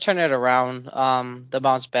they'll turn it around. They'll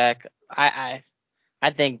bounce back. I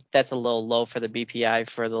think that's a little low for the BPI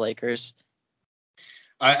for the Lakers.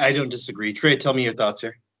 I don't disagree. Trey, tell me your thoughts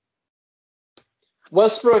here.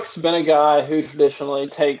 Westbrook's been a guy who traditionally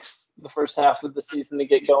takes the first half of the season to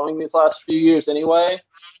get going these last few years anyway.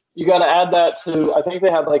 You got to add that to, I think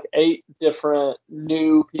they had like 8 different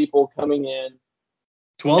new people coming in.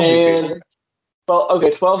 12 new faces. Well,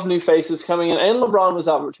 okay, 12 new faces coming in, and LeBron was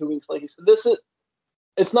out for 2 weeks. Like he said,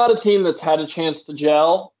 it's not a team that's had a chance to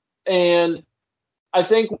gel. And I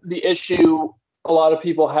think the issue a lot of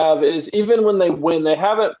people have is even when they win, they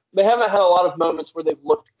haven't had a lot of moments where they've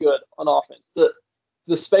looked good on offense.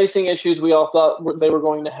 The spacing issues we all thought they were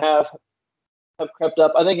going to have crept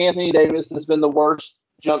up. I think Anthony Davis has been the worst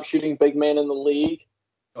jump shooting big man in the league.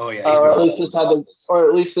 Oh yeah, or at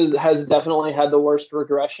least it has definitely had the worst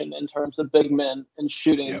regression in terms of big men and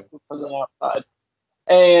shooting from the outside.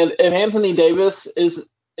 And if Anthony Davis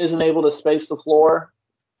isn't able to space the floor,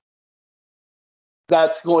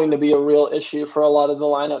 that's going to be a real issue for a lot of the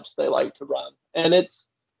lineups they like to run. And it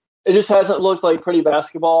just hasn't looked like pretty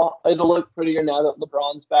basketball. It'll look prettier now that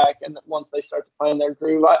LeBron's back and that once they start to find their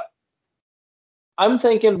groove. I'm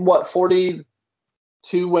thinking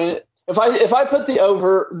 42 win. If I put the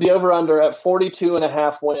over under at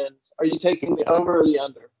 42.5 wins, are you taking the over or the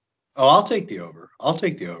under? Oh, I'll take the over. I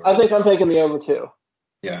think I'm taking the over too.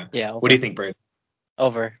 Yeah. Yeah. What do you think, Brandon?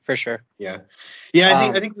 Over for sure. Yeah.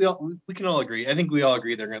 I think we can all agree. I think we all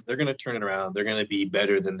agree they're gonna turn it around. They're gonna be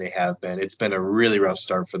better than they have been. It's been a really rough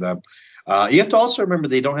start for them. You have to also remember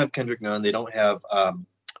they don't have Kendrick Nunn. They don't have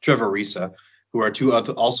Trevor Ariza, who are two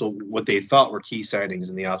also what they thought were key signings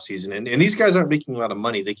in the offseason. And these guys aren't making a lot of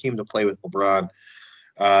money. They came to play with LeBron.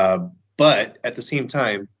 But at the same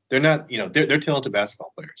time, they're not, they're talented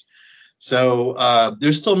basketball players. So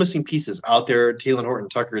they're still missing pieces out there. Talen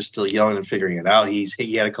Horton-Tucker is still young and figuring it out.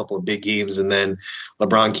 He had a couple of big games, and then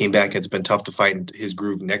LeBron came back. It's been tough to find his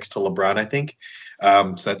groove next to LeBron, I think.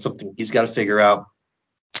 So that's something he's got to figure out.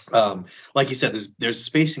 Like you said, there's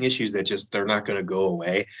spacing issues that just they're not going to go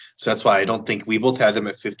away. So that's why I don't think we both had them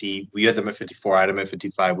at 50. We had them at 54. I had them at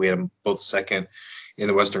 55. We had them both second in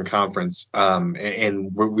the Western Conference.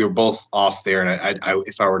 And we were both off there. And I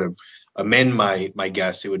if I were to amend my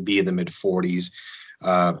guess, it would be in the mid 40s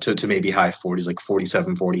to maybe high 40s, like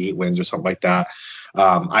 47, 48 wins or something like that.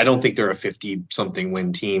 I don't think they're a 50 something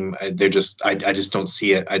win team. They're just I just don't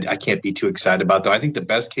see it. I can't be too excited about them. I think the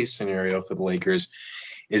best case scenario for the Lakers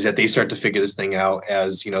is that they start to figure this thing out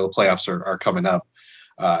as, the playoffs are coming up,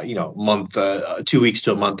 2 weeks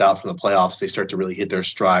to a month out from the playoffs, they start to really hit their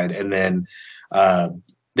stride. And then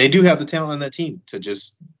they do have the talent on that team to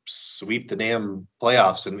just sweep the damn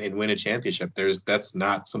playoffs and win a championship. That's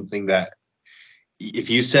not something that, if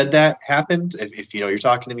you said that happened, if you're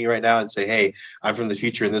talking to me right now and say, hey, I'm from the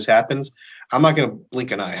future and this happens, I'm not going to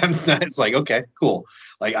blink an eye. It's like, okay, cool.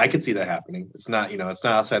 Like I could see that happening. It's not, it's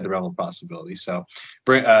not outside the realm of possibility. So,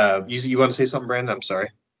 you want to say something, Brandon? I'm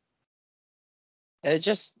sorry. It's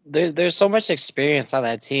just there's so much experience on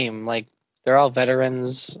that team. Like they're all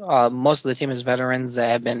veterans. Most of the team is veterans that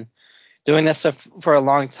have been doing this stuff for a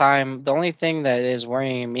long time. The only thing that is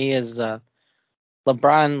worrying me is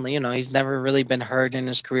LeBron. He's never really been hurt in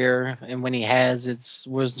his career, and when he has,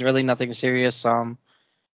 was really nothing serious. But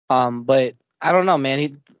I don't know,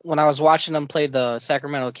 man. When I was watching him play the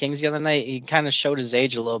Sacramento Kings the other night, he kind of showed his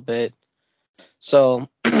age a little bit. So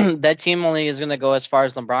that team only is gonna go as far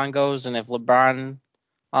as LeBron goes, and if LeBron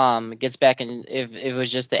gets back, and if it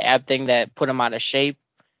was just the ab thing that put him out of shape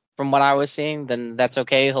from what I was seeing, then that's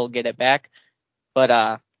okay. He'll get it back.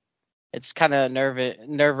 But it's kind of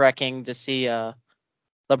nerve wracking to see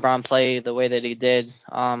LeBron play the way that he did.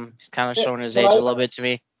 He's kind of Yeah, showing his Can age a I, little bit to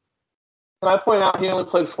me. can I point out he only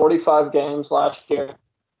played 45 games last year?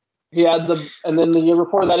 And then the year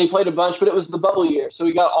before that he played a bunch, but it was the bubble year, so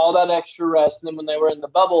he got all that extra rest. And then when they were in the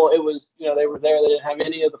bubble, it was, they were there. They didn't have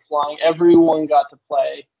any of the flying. Everyone got to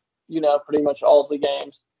play, pretty much all of the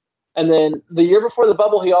games. And then the year before the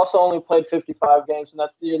bubble, he also only played 55 games, and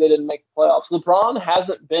that's the year they didn't make the playoffs. LeBron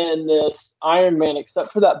hasn't been this Iron Man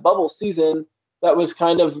except for that bubble season that was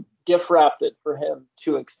kind of gift wrapped it for him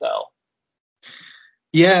to excel.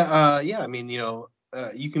 Yeah, I mean,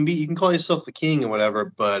 you can call yourself the king or whatever,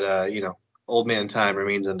 but old man time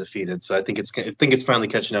remains undefeated. So I think it's finally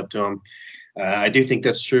catching up to him. I do think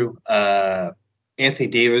that's true. Anthony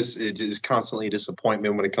Davis is constantly a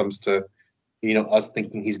disappointment when it comes to us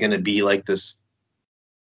thinking he's going to be like this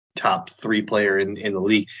top 3 player in the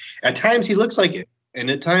league. At times he looks like it, and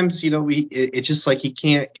at times it's just like he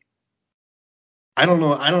can't. I don't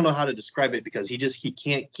know how to describe it because he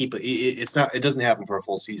can't keep it. It doesn't happen for a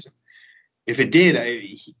full season. If it did,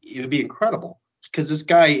 it would be incredible because this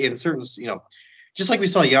guy in certain, just like we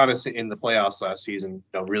saw Giannis in the playoffs last season,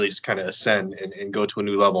 really just kind of ascend and go to a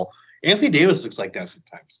new level. Anthony Davis looks like that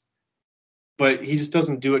sometimes, but he just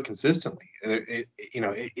doesn't do it consistently.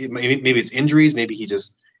 Maybe it's injuries, maybe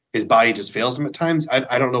his body just fails him at times.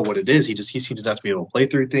 I don't know what it is. He seems not to be able to play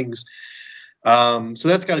through things. So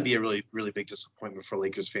that's got to be a really, really big disappointment for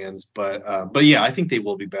Lakers fans. But yeah, I think they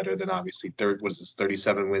will be better than obviously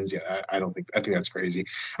 37 wins. Yeah, I think that's crazy.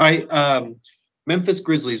 All right, Memphis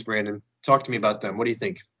Grizzlies, Brandon, talk to me about them. What do you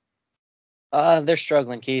think? They're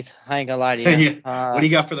struggling, Keith. I ain't gonna lie to you. Yeah. What do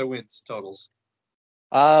you got for their wins totals?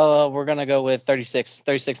 We're gonna go with 36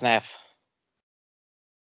 and a half.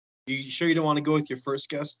 You sure you don't want to go with your first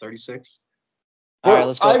guess, 36? All right,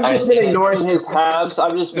 let's go. I've just been ignoring his halves.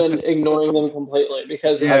 I've just been ignoring them completely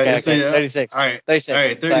because okay. 36. All right, 36. All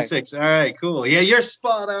right, 36. Sorry. All right, cool. Yeah, you're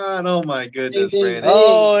spot on. Oh my goodness, ding, Brandon. ding.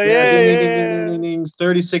 Oh Yeah, yeah. ding, ding, ding, ding, ding, ding.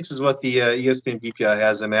 36 is what the ESPN BPI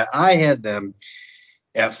has them at. I had them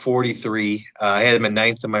at 43. I had them at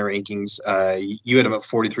 9th in my rankings. You had them at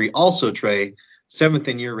 43. Also, Trey, 7th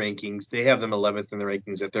in your rankings. They have them 11th in the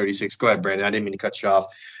rankings at 36. Go ahead, Brandon. I didn't mean to cut you off.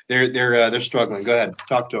 They're struggling. Go ahead.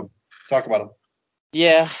 Talk to them. Talk about them.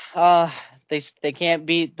 Yeah. They can't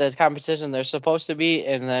beat the competition they're supposed to beat,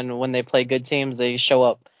 and then when they play good teams, they show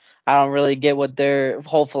up. I don't really get what their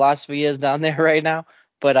whole philosophy is down there right now,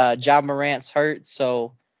 but Ja Morant's hurt,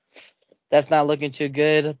 so that's not looking too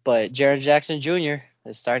good. But Jaren Jackson Jr.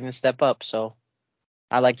 is starting to step up, so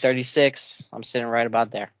I like 36. I'm sitting right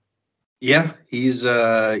about there. Yeah, he's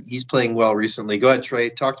playing well recently. Go ahead, Trey.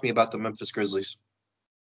 Talk to me about the Memphis Grizzlies.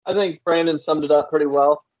 I think Brandon summed it up pretty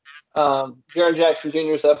well. Jaren Jackson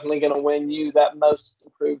Jr. is definitely going to win you that most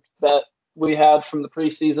improved bet we had from the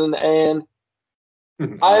preseason, and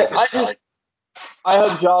I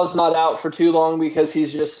hope Ja's not out for too long because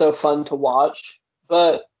he's just so fun to watch.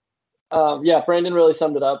 But yeah, Brandon really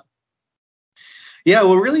summed it up. Yeah,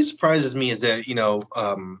 what really surprises me is that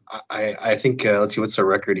I think let's see what's their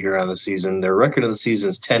record here on the season. Their record on the season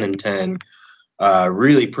is 10-10,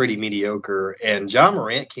 really pretty mediocre. And Ja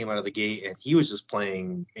Morant came out of the gate and he was just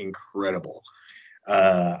playing incredible.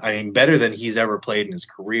 I mean, better than he's ever played in his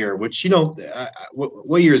career. Which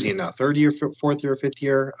what year is he in now? 3rd year, 4th year, 5th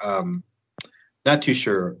year? Not too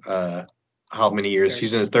sure how many years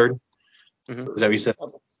he's in his 3rd. Mm-hmm. Is that what you said?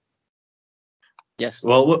 Yes.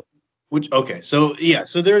 Well, okay, so yeah,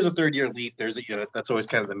 so there's a 3rd year leap. There's that's always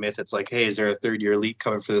kind of the myth. It's like, hey, is there a 3rd year leap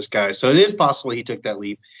coming for this guy? So it is possible he took that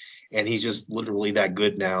leap, and he's just literally that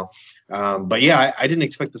good now. But yeah, I didn't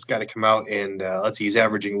expect this guy to come out and let's see, he's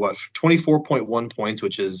averaging 24.1 points,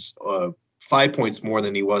 which is 5 points more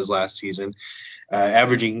than he was last season.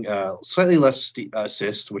 Averaging slightly less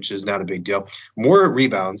assists, which is not a big deal. More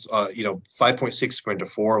rebounds, 5.6 compared to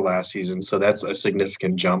 4 last season, so that's a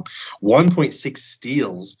significant jump. 1.6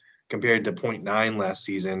 steals compared to 0.9 last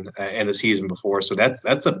season and the season before, so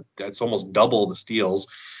that's almost double the steals.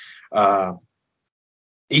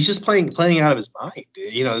 he's just playing out of his mind.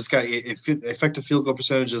 This guy, effective field goal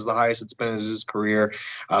percentage is the highest it's been in his career.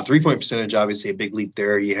 3-point percentage, obviously a big leap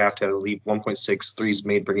there. You have to have a leap. 1.6 threes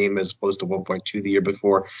made per game as opposed to 1.2 the year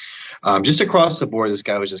before. Just across the board, this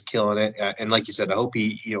guy was just killing it. And like you said, I hope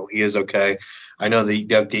he is okay. I know the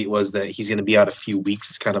update was that he's going to be out a few weeks.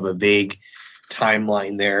 It's kind of a vague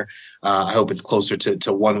timeline there. I hope it's closer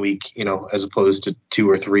to 1 week, as opposed to 2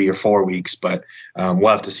 or 3 or 4 weeks. But we'll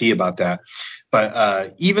have to see about that.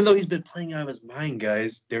 But even though he's been playing out of his mind,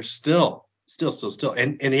 guys, they're still.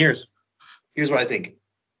 And here's what I think.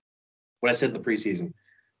 What I said in the preseason.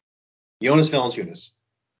 Jonas Valanciunas,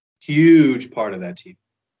 huge part of that team.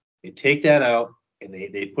 They take that out and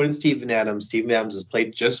they put in Steven Adams. Steven Adams has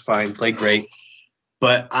played just fine, played great.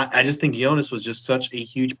 But I just think Jonas was just such a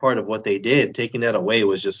huge part of what they did. Taking that away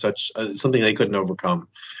was just such something they couldn't overcome.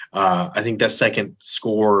 I think that second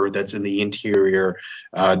scorer that's in the interior,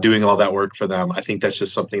 doing all that work for them. I think that's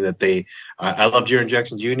just something that they. I love Jaren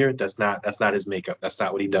Jackson Jr. That's not his makeup. That's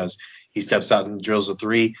not what he does. He steps out and drills a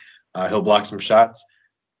three. He'll block some shots.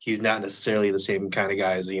 He's not necessarily the same kind of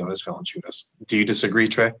guy as Jonas Valanciunas. Do you disagree,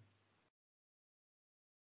 Trey?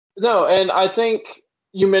 No, and I think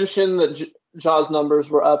you mentioned that Ja's numbers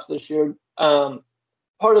were up this year. Part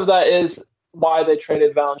of that is why they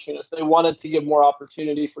traded Valanciunas. They wanted to give more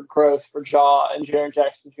opportunity for growth for Ja and Jaren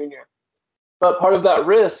Jackson Jr. But part of that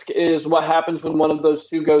risk is what happens when one of those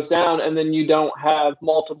two goes down and then you don't have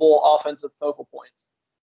multiple offensive focal points.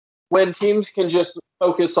 When teams can just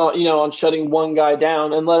focus on shutting one guy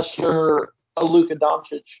down, unless you're a Luka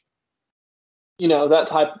Doncic, that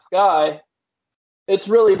type of guy, it's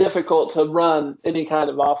really difficult to run any kind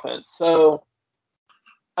of offense. So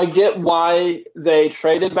I get why they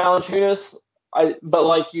traded Valanciunas, but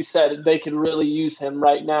like you said, they could really use him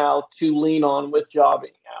right now to lean on with Ja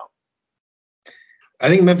being out. I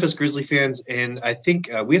think Memphis Grizzly fans, and I think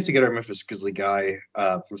we have to get our Memphis Grizzly guy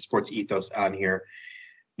from Sports Ethos on here,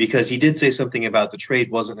 because he did say something about the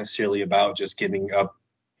trade wasn't necessarily about just giving up,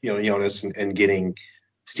 Jonas and getting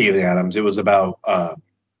Steven Adams. It was about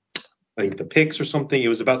I think the picks or something. It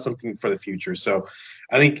was about something for the future. So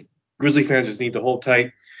I think Grizzly fans just need to hold tight.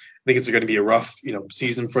 I think it's going to be a rough,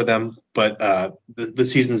 season for them, but the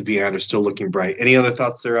seasons beyond are still looking bright. Any other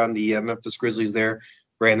thoughts there on the Memphis Grizzlies there,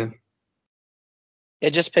 Brandon? Yeah,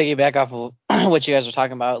 just piggyback off of what you guys were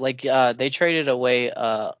talking about. Like they traded away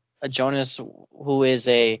a Jonas who is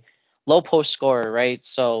a low post scorer, right?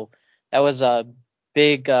 So that was a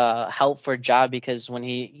big help for Ja, because when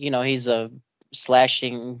he's a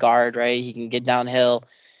slashing guard, right? He can get downhill,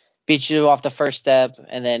 beat you off the first step,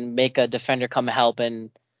 and then make a defender come help. And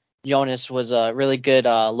Jonas was a really good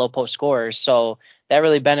low post scorer, so that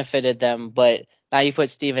really benefited them. But now you put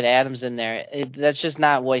Steven Adams in there. That's just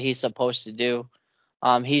not what he's supposed to do.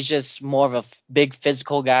 He's just more of a big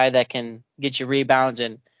physical guy that can get you rebounds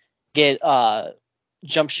and get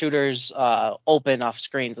jump shooters open off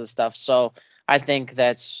screens and stuff. So I think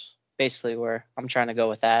that's basically where I'm trying to go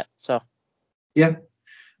with that. So yeah.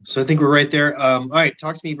 So I think we're right there. All right,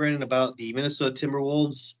 talk to me, Brandon, about the Minnesota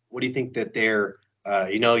Timberwolves. What do you think that they're,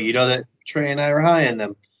 you know that Trey and I are high on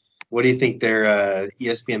them. What do you think their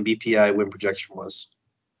ESPN BPI win projection was?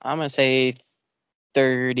 I'm gonna say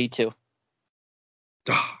 32.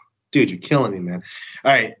 Oh, dude, you're killing me, man.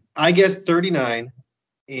 All right, I guessed 39,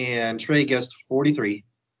 and Trey guessed 43,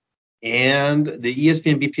 and the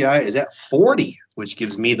ESPN BPI is at 40, which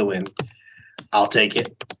gives me the win. I'll take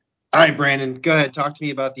it. All right, Brandon, go ahead. Talk to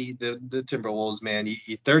me about the Timberwolves, man.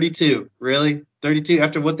 You 32, really? 32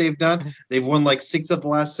 after what they've done? They've won like 6 of the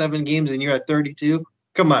last 7 games, and you're at 32.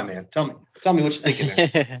 Come on, man. Tell me what you're thinking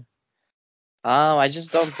there. I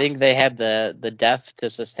just don't think they have the depth to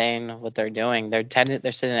sustain what they're doing. They're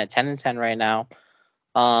sitting at 10-10 right now.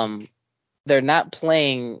 They're not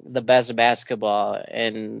playing the best basketball,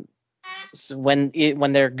 and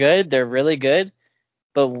when they're good, they're really good.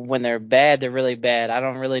 But when they're bad, they're really bad. I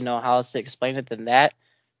don't really know how else to explain it than that.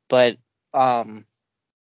 But that's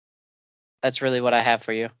really what I have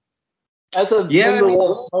for you. As a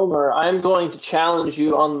Timberwolves homer, I'm going to challenge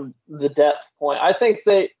you on the depth point. I think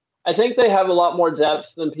they have a lot more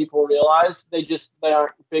depth than people realize. They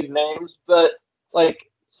aren't big names, but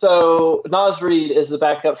so Naz Reid is the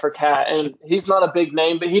backup for Cat, and he's not a big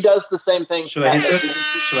name, but he does the same thing. Should I hit this?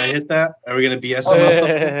 Should I hit that? Are we gonna BS him on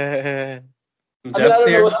something? I don't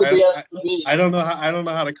know what the BS would be. I don't know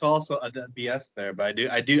how to call a BS there, but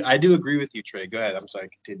I do agree with you, Trey. Go ahead. I'm sorry.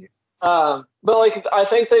 Continue. But I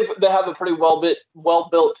think they have a pretty well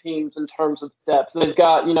built teams in terms of depth. They've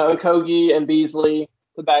got Okogie and Beasley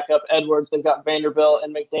to back up Edwards. They've got Vanderbilt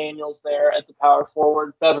and McDaniels there at the power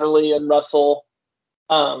forward. Beverly and Russell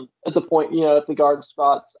at the point, at the guard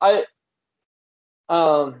spots. I'm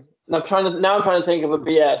trying to think of a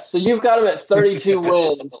BS. So you've got him at 32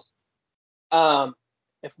 wins.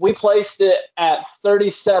 If we placed it at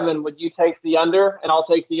 37, would you take the under and I'll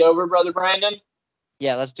take the over, brother Brandon?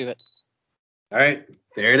 Yeah, let's do it. All right,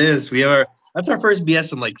 there it is. That's our first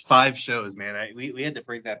BS in like 5 shows, man. We had to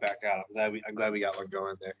bring that back out. I'm glad we got one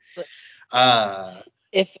going there.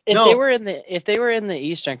 If they were in the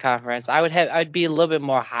Eastern Conference, I'd be a little bit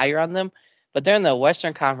more higher on them. But they're in the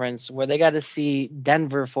Western Conference where they got to see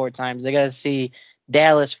Denver 4 times, they got to see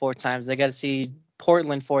Dallas 4 times, they got to see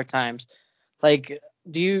Portland 4 times. Like,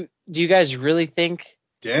 do you guys really think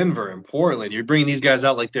Denver and Portland, you're bringing these guys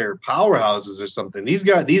out like they're powerhouses or something?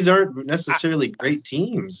 These aren't necessarily great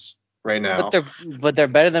teams right now. But they're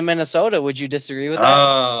better than Minnesota. Would you disagree with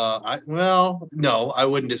that? No, I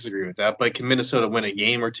wouldn't disagree with that. But can Minnesota win a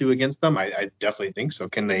game or 2 against them? I definitely think so.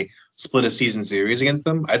 Can they split a season series against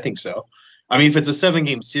them? I think so. I mean, if it's a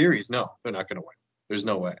 7-game series, no, they're not going to win. There's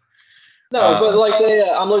no way. No, but like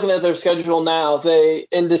I'm looking at their schedule now.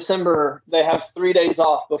 In December they have 3 days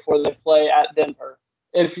off before they play at Denver.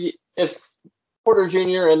 If Porter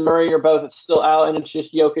Jr. and Murray are both still out and it's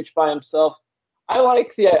just Jokic by himself, I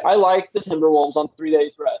like the Timberwolves on 3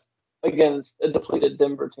 days rest against a depleted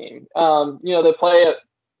Denver team. They play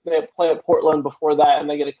at Portland before that and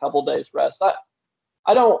they get a couple days rest.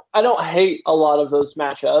 I don't hate a lot of those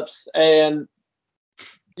matchups, and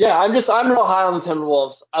yeah, I'm real high on the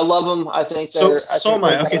Timberwolves. I love them. I think so. So am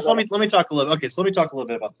I. Okay, so let me talk a little. Okay, so let me talk a little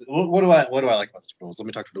bit about what do I like about the Timberwolves. Let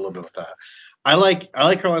me talk a little bit about that. I like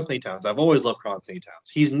Karl-Anthony Towns. I've always loved Karl-Anthony Towns.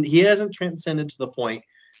 He hasn't transcended to the point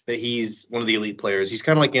that he's one of the elite players. He's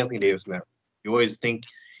kind of like Anthony Davis in that. You always think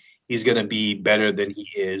he's going to be better than he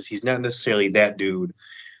is. He's not necessarily that dude,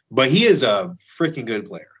 but he is a freaking good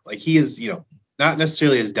player. Like, he is, not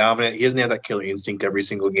necessarily as dominant. He doesn't have that killer instinct every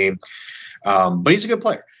single game, but he's a good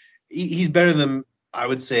player. He's better than, I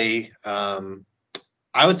would say.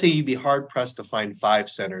 I would say you'd be hard pressed to find 5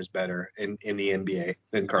 centers better in the NBA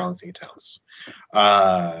than Karl-Anthony Towns.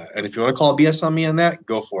 And if you want to call BS on me on that,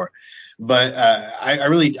 go for it. But I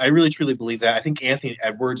really truly believe that. I think Anthony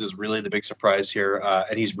Edwards is really the big surprise here,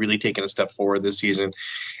 and he's really taken a step forward this season.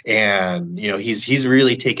 And he's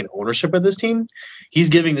really taken ownership of this team. He's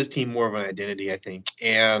giving this team more of an identity, I think,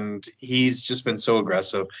 and he's just been so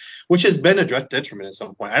aggressive, which has been a detriment at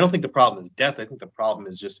some point. I don't think the problem is depth. I think the problem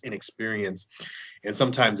is just inexperience, and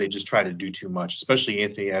sometimes they just try to do too much. Especially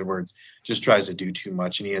Anthony Edwards just tries to do too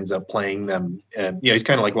much, and he ends up playing them. He's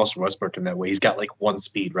kind of like Russell Westbrook in that way. He's got like one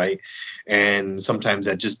speed, right? And sometimes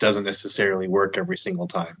that just doesn't necessarily work every single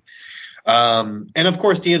time. And of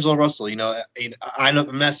course, D'Angelo Russell, I'm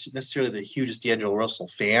not necessarily the hugest D'Angelo Russell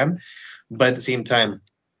fan, but at the same time,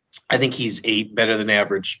 I think he's a better than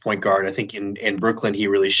average point guard. I think in Brooklyn, he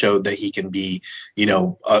really showed that he can be,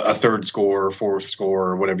 a third scorer, fourth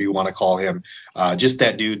scorer, whatever you want to call him. Just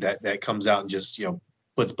that dude that comes out and just,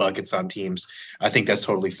 puts buckets on teams. I think that's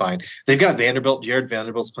totally fine. They've got Vanderbilt. Jared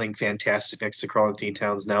Vanderbilt's playing fantastic next to Karl-Anthony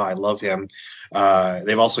Towns now. I love him.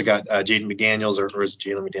 They've also got Jaden McDaniels, or is it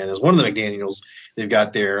Jalen McDaniels? One of the McDaniels they've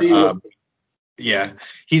got there. Yeah,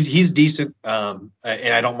 he's decent, and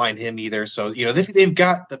I don't mind him either. So they've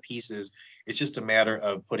got the pieces. It's just a matter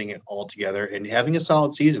of putting it all together and having a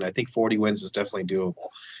solid season. I think 40 wins is definitely doable.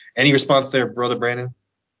 Any response there, brother Brandon?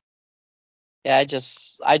 Yeah, I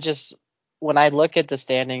just when I look at the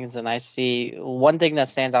standings and I see, one thing that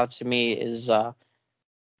stands out to me is not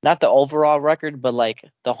the overall record, but like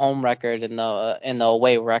the home record and the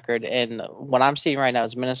away record. And what I'm seeing right now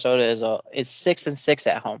is Minnesota is 6-6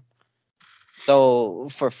 at home. So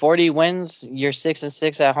for 40 wins, you're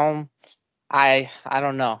 6-6 at home. I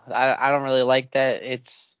don't know. I don't really like that.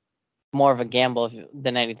 It's more of a gamble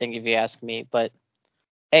than anything, if you ask me. But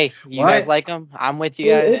hey, you guys like them? I'm with you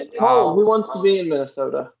guys. It's cold. Who wants to be in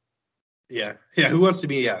Minnesota? Yeah. Who wants to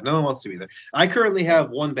be? Yeah, no one wants to be there. I currently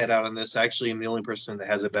have one bet out on this. Actually, I'm the only person that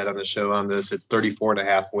has a bet on the show on this. It's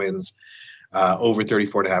 34.5 wins. Over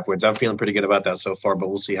 34.5 wins. I'm feeling pretty good about that so far, but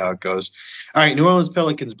we'll see how it goes. All right, New Orleans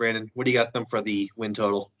Pelicans, Brandon. What do you got them for the win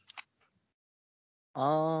total?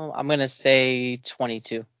 I'm gonna say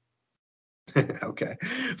 22. Okay,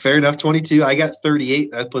 fair enough. 22. I got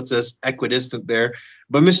 38. That puts us equidistant there.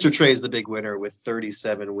 But Mr. Trey is the big winner with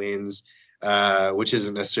 37 wins, which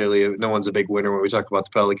isn't necessarily no one's a big winner when we talk about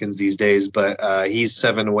the Pelicans these days. But he's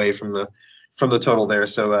 7 away from the total there.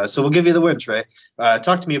 So we'll give you the win, Trey.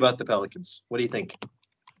 Talk to me about the Pelicans. What do you think?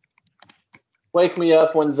 Wake me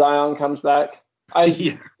up when Zion comes back.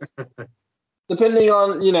 Yeah. Depending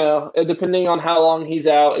on how long he's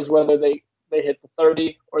out is whether they hit the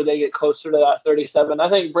 30 or they get closer to that 37. I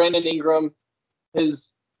think Brandon Ingram is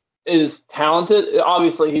talented.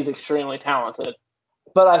 Obviously, he's extremely talented,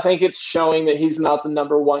 but I think it's showing that he's not the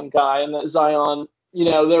number one guy, and that Zion,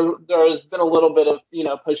 there has been a little bit of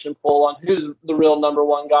push and pull on who's the real number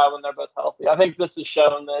one guy when they're both healthy. I think this has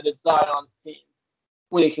shown that it's Zion's team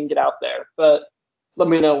when he can get out there, but let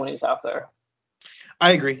me know when he's out there.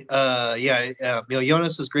 I agree.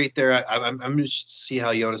 Jonas is great there. I'm going to see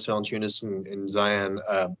how Jonas Valanciunas and Zion,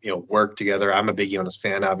 work together. I'm a big Jonas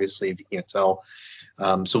fan, obviously, if you can't tell.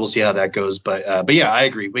 So we'll see how that goes. But yeah, I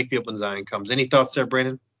agree. Wake me up when Zion comes. Any thoughts there,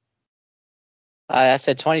 Brandon? I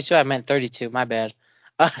said 22. I meant 32. My bad.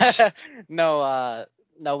 No.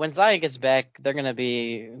 When Zion gets back, they're gonna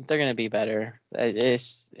be better.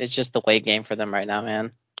 It's just the weight game for them right now,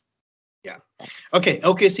 man. Yeah. Okay.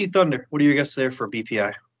 OKC Thunder. What are your guesses there for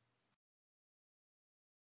BPI?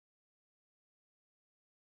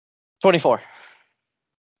 24.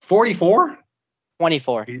 44?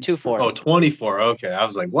 24. 2-4. Oh, 24. Okay. I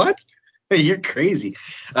was like, what? Hey, you're crazy.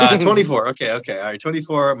 24. Okay. All right.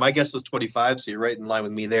 24. My guess was 25, so you're right in line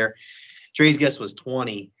with me there. Trey's guess was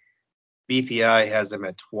 20. BPI has them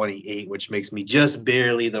at 28, which makes me just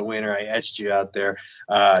barely the winner. I edged you out there.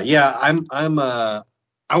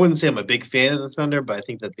 I wouldn't say I'm a big fan of the Thunder, but I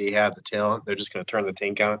think that they have the talent. They're just going to turn the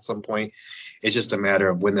tank on at some point. It's just a matter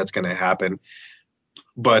of when that's going to happen.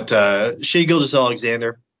 But Shai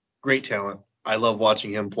Gilgeous-Alexander, great talent. I love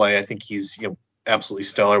watching him play. I think he's absolutely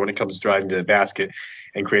stellar when it comes to driving to the basket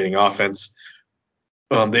and creating offense.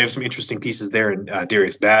 They have some interesting pieces there in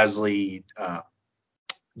Darius Bazley,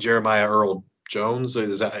 Jeremiah Earl Jones.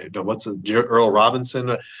 Earl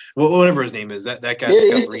Robinson? Whatever his name is. That guy's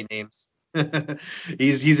got 3 names.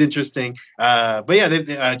 he's interesting. But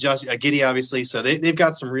yeah, Josh Giddey, obviously. So they've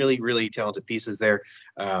got some really, really talented pieces there.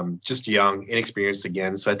 Just young, inexperienced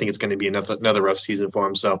again. So I think it's going to be another rough season for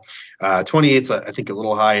him. So 28's I think a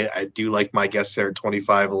little high. I do like my guess there.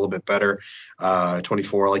 25 a little bit better.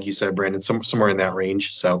 24, like you said, Brandon, somewhere in that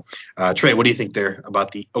range. So Trey, what do you think there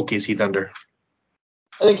about the OKC Thunder?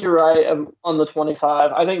 I think you're right on the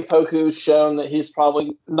 25. I think Poku's shown that he's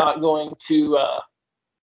probably not going to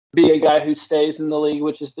be a guy who stays in the league,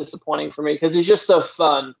 which is disappointing for me because he's just so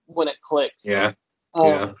fun when it clicks. Yeah.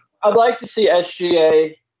 I'd like to see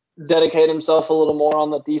SGA dedicate himself a little more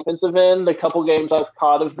on the defensive end. The couple games I've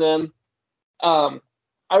caught of them, I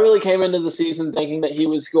really came into the season thinking that he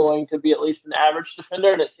was going to be at least an average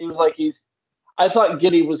defender, and it seems like I thought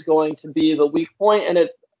Giddey was going to be the weak point, and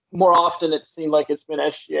more often it seemed like it's been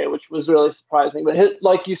SGA, which was really surprising. But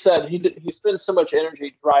like you said, he spends so much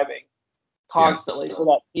energy driving constantly for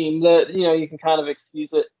that team that you can kind of excuse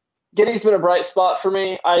it. Giddey's been a bright spot for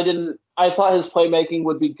me. I thought his playmaking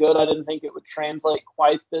would be good. I didn't think it would translate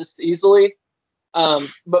quite this easily.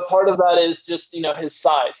 But part of that is just his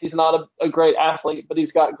size. He's not a great athlete, but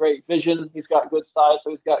he's got great vision. He's got good size, so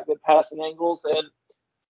he's got good passing angles,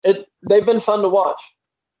 and they've been fun to watch.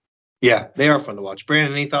 Yeah, they are fun to watch.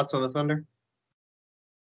 Brandon, any thoughts on the Thunder?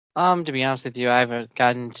 To be honest with you, I haven't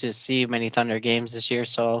gotten to see many Thunder games this year,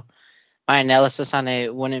 so my analysis on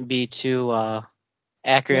it wouldn't be too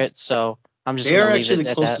accurate. So I'm just going to leave it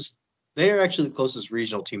at that. They are actually the closest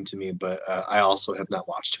regional team to me, but I also have not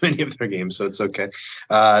watched many of their games, so it's okay.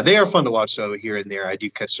 They are fun to watch, though, here and there. I do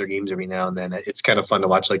catch their games every now and then. It's kind of fun to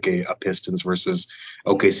watch, like a Pistons versus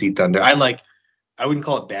OKC Thunder. I wouldn't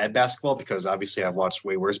call it bad basketball because obviously I've watched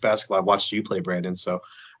way worse basketball. I've watched you play, Brandon, so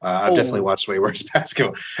I've definitely watched way worse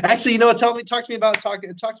basketball. Actually, talk to me about it.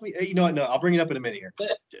 Talk to me. You know what? No, I'll bring it up in a minute here.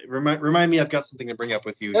 Remind me, I've got something to bring up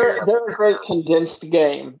with you here. They're a great condensed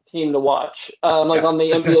game team to watch. On the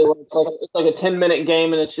NBA, it's like a 10-minute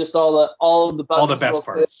game, and it's just all of the best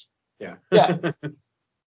parts. Yeah. Yeah.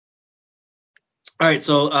 All right,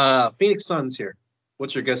 so Phoenix Suns here.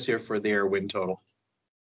 What's your guess here for their win total?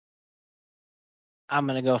 I'm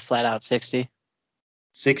going to go flat out 60.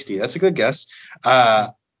 60. That's a good guess.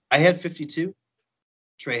 I had 52.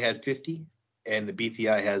 Trey had 50. And the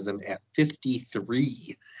BPI has them at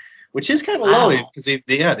 53, which is kind of low because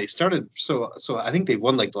they started. So I think they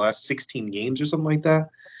won like the last 16 games or something like that.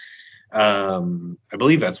 I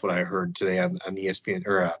believe that's what I heard today on the ESPN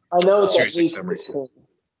or I know it's Sirius XM.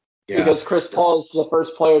 Yeah. Because Chris Paul is the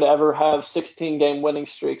first player to ever have 16-game winning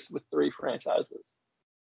streaks with 3 franchises.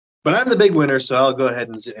 But I'm the big winner, so I'll go ahead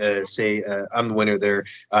and say I'm the winner there.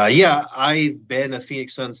 I've been a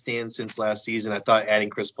Phoenix Suns stan since last season. I thought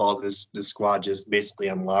adding Chris Paul to this squad just basically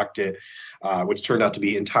unlocked it, which turned out to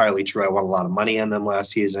be entirely true. I won a lot of money on them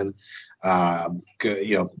last season.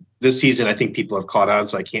 This season I think people have caught on,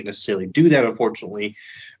 so I can't necessarily do that, unfortunately.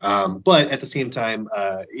 But at the same time,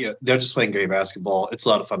 they're just playing great basketball. It's a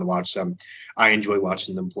lot of fun to watch them. I enjoy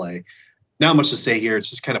watching them play. not much to say here. It's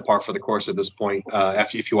just kind of par for the course at this point.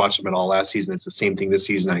 If you watch them at all last season, it's the same thing this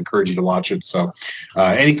season. I encourage you to watch it. So,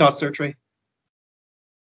 any thoughts there, Trey?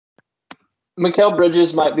 Mikal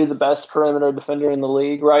Bridges might be the best perimeter defender in the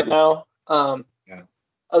league right now. Yeah.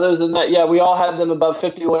 Other than that, yeah, we all had them above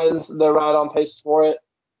 50 wins. They're right on pace for it.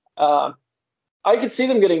 I could see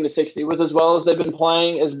them getting to 60 with as well as they've been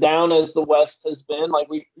playing, as down as the West has been. Like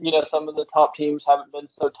some of the top teams haven't been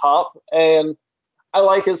so top, and I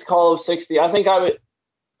like his call of 60. I think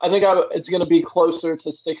it's going to be closer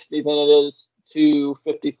to 60 than it is to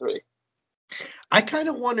 53. I kind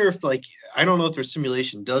of wonder if, I don't know if their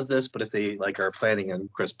simulation does this, but if they are planning on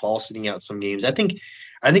Chris Paul sitting out some games, I think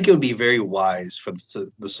it would be very wise for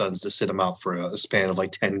the Suns to sit him out for a span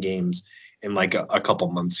of 10 games in a couple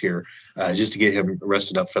months here, just to get him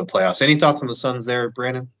rested up for the playoffs. Any thoughts on the Suns there,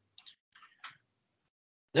 Brandon?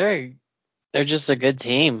 They're just a good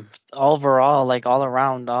team overall, all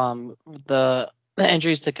around. The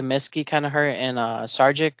injuries to Comiskey kind of hurt, and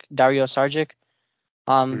Dario Saric,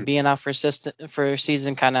 being out for a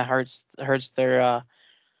season kind of hurts their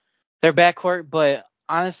backcourt. But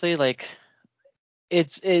honestly,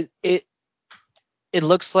 it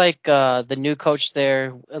looks like the new coach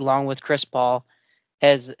there, along with Chris Paul,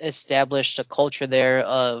 has established a culture there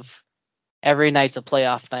of every night's a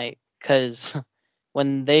playoff night, because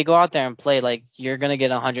when they go out there and play, you're going to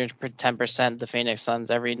get 110% the Phoenix Suns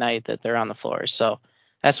every night that they're on the floor. So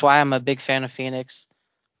that's why I'm a big fan of Phoenix.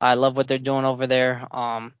 I love what they're doing over there.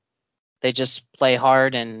 They just play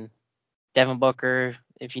hard, and Devin Booker,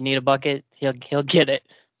 if you need a bucket, he'll get it.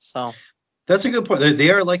 So that's a good point.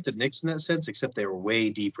 They are like the Knicks in that sense, except they were way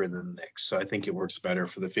deeper than the Knicks. So I think it works better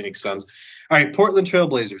for the Phoenix Suns. All right, Portland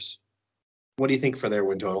Trailblazers. What do you think for their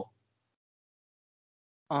win total?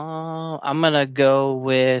 I'm going to go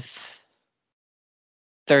with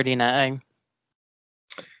 39.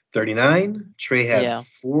 39? Trey had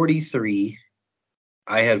 43.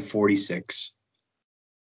 I had 46.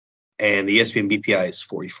 And the ESPN BPI is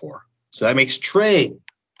 44. So that makes Trey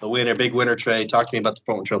the winner. Big winner, Trey. Talk to me about the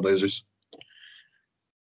Portland Trailblazers.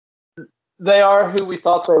 They are who we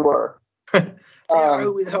thought they were. They are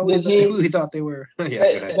who we thought they were. They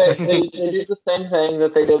did the same thing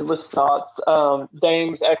that they did with Stotts.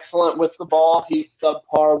 Dame's excellent with the ball. He's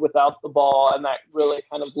subpar without the ball, and that really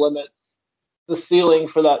kind of limits the ceiling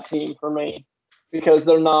for that team for me, because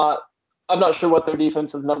I'm not sure what their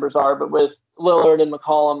defensive numbers are, but with Lillard and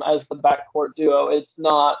McCollum as the backcourt duo, it's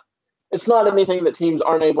not anything that teams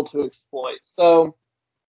aren't able to exploit. So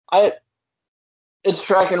it's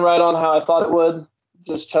tracking right on how I thought it would,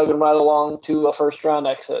 just chugging right along to a first-round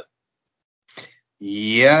exit.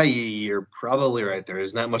 Yeah, you're probably right there.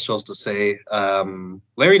 There's not much else to say.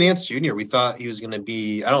 Larry Nance Jr., we thought he was going to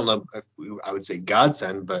be, I don't know if I would say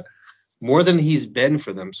godsend, but more than he's been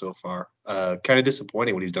for them so far. Kind of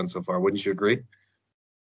disappointing what he's done so far. Wouldn't you agree?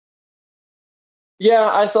 Yeah,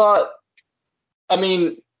 I thought,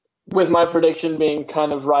 with my prediction being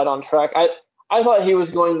kind of right on track, I thought he was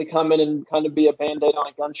going to come in and kind of be a Band-Aid on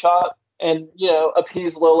a gunshot and,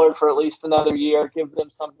 appease Lillard for at least another year, give them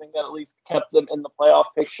something that at least kept them in the playoff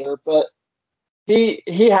picture. But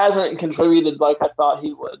he hasn't contributed like I thought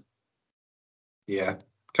he would. Yeah,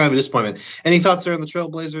 kind of a disappointment. Any thoughts there on the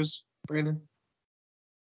Trailblazers, Brandon?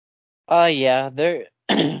 Yeah, they're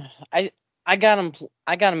I got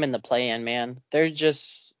them in the play-in, man. They're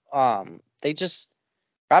just Robert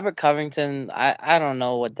Covington, I don't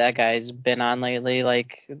know what that guy's been on lately.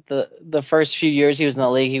 The first few years he was in the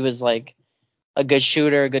league, he was a good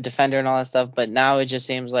shooter, a good defender and all that stuff, but now it just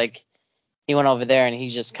seems like he went over there and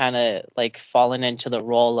he's just kind of fallen into the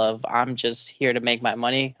role of, I'm just here to make my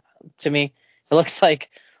money, to me. It looks like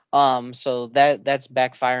so that's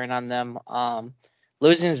backfiring on them.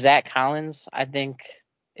 Losing Zach Collins, I think,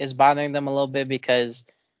 is bothering them a little bit, because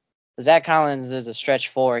Zach Collins is a stretch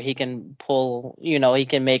four. He can pull, he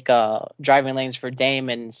can make driving lanes for Dame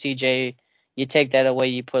and CJ. You take that away,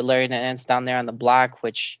 you put Larry Nance down there on the block,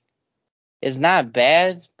 which is not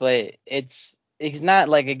bad, but he's not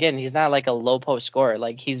he's not a low post scorer.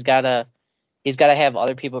 He's gotta have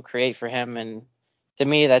other people create for him, and to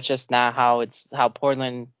me that's just not how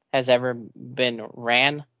Portland has ever been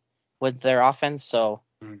ran with their offense. So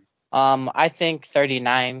I think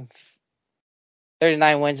 39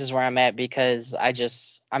 wins is where I'm at, because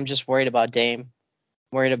I'm just worried about Dame,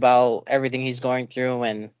 worried about everything he's going through,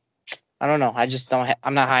 and I don't know.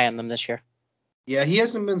 I'm not high on them this year. Yeah, he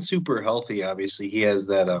hasn't been super healthy. Obviously, he has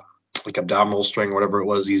that abdominal strain, whatever it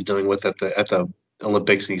was he's dealing with at the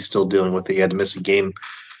Olympics, and he's still dealing with it. He had to miss a game,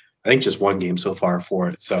 I think just one game so far for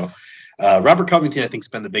it. So Robert Covington, I think, has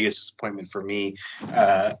been the biggest disappointment for me.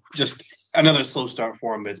 Just another slow start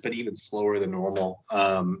for him, but it's been even slower than normal.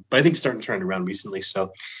 But I think starting to turn around recently,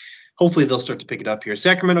 so hopefully they'll start to pick it up here.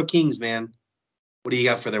 Sacramento Kings, man, what do you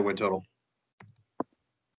got for their win total?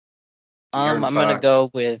 I'm gonna go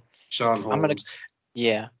with Sean Holmes.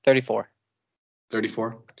 34.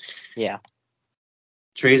 34. Yeah.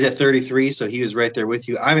 Trey's at 33, so he was right there with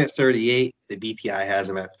you. I'm at 38. The BPI has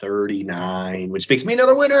him at 39, which makes me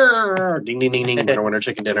another winner. Ding, ding, ding, ding. Winner, winner,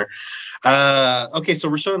 chicken dinner. Okay, so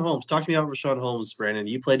Rashawn Holmes. Talk to me about Rashawn Holmes, Brandon.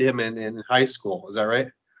 You played him in high school. Is that right?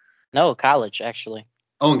 No, college, actually.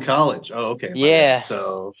 Oh, in college. Oh, okay. Yeah.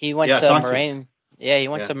 So he went to Moraine. Yeah, he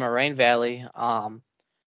went to Moraine Valley.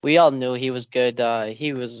 We all knew he was good.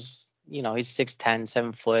 He was, he's 6'10",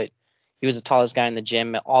 7 foot. He was the tallest guy in the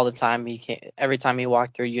gym all the time. Every time he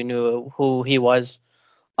walked through, you knew who he was.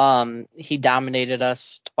 He dominated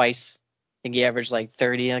us twice. I think he averaged like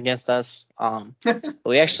 30 against us.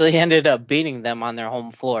 We actually ended up beating them on their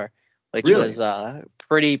home floor, which was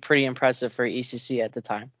pretty impressive for ECC at the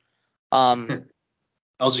time.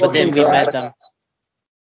 But then we met them.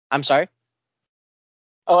 I'm sorry?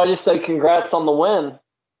 Oh, I just said congrats on the win.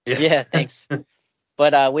 Yeah, thanks.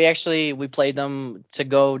 But we played them to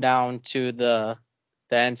go down to the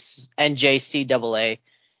NJCAA,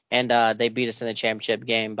 and they beat us in the championship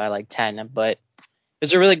game by like 10. But it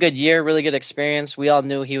was a really good year, really good experience. We all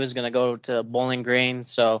knew he was going to go to Bowling Green,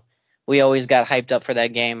 so we always got hyped up for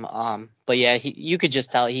that game. But yeah, you could just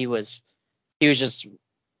tell he was just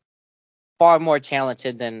far more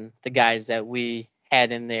talented than the guys that we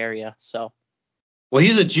had in the area. So. Well,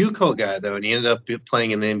 he's a JUCO guy though, and he ended up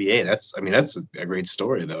playing in the NBA. That's a great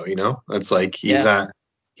story though. It's like he's not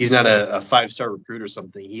a 5-star recruit or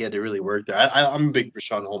something. He had to really work there. I'm a big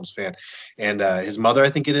Rashawn Holmes fan, and his mother, I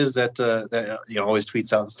think it is that always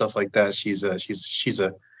tweets out and stuff like that. She's a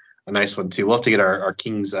nice one too. We'll have to get our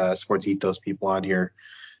Kings Sports Ethos people on here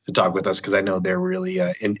to talk with us because I know they're really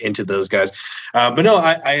into those guys. But no,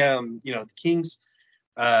 the Kings.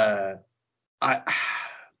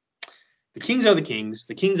 The Kings are the Kings.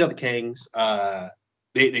 The Kings are the Kings.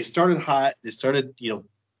 They started hot. They started,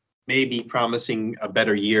 maybe promising a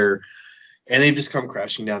better year, and they've just come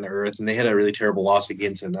crashing down to earth. And they had a really terrible loss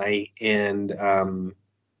again tonight. And I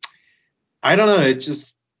don't know. It's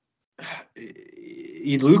just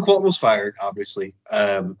Luke Walton was fired, obviously.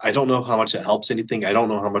 I don't know how much it helps anything. I don't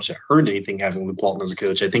know how much it hurt anything having Luke Walton as a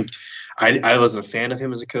coach. I think I wasn't a fan of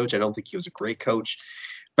him as a coach. I don't think he was a great coach.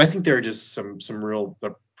 But I think there are just some real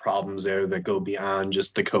problems there that go beyond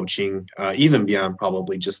just the coaching, even beyond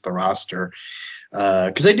probably just the roster.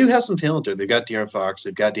 Because they do have some talent there. They've got De'Aaron Fox.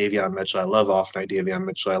 They've got Davion Mitchell. I love off-night Davion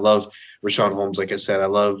Mitchell. I love Rashawn Holmes, like I said. I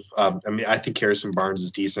love I think Harrison Barnes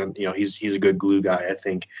is decent. He's a good glue guy, I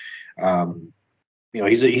think.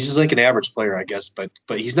 He's just like an average player, I guess, but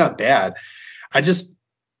he's not bad. I just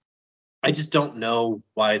don't know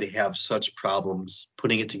why they have such problems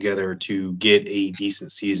putting it together to get a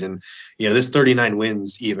decent season. This 39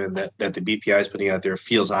 wins even that the BPI is putting out there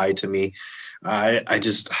feels high to me. I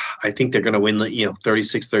think they're going to win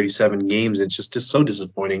 36, 37 games. It's just so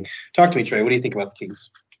disappointing. Talk to me, Trey. What do you think about the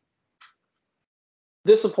Kings?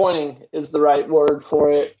 Disappointing is the right word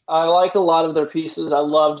for it. I like a lot of their pieces. I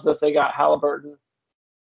loved that they got Halliburton.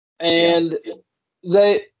 And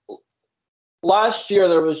last year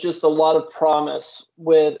there was just a lot of promise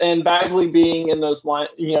and Bagley being in those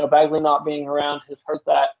Bagley not being around has hurt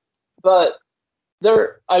that. But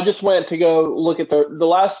I just went to go look at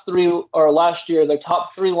last year, the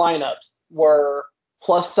top 3 lineups were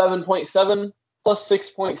plus 7.7, plus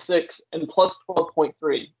 6.6, and plus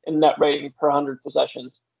 12.3 in net rating per 100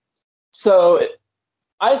 possessions. So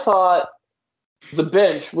I thought the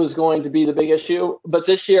bench was going to be the big issue, but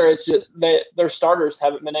this year it's just their starters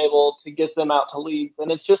haven't been able to get them out to leads,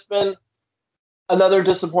 and it's just been another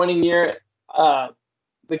disappointing year.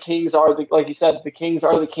 The Kings are like you said, the Kings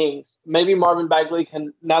are the Kings. Maybe Marvin Bagley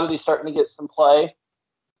can, now that he's starting to get some play,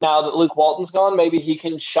 now that Luke Walton's gone, maybe he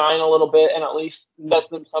can shine a little bit and at least net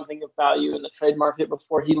them something of value in the trade market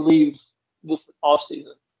before he leaves this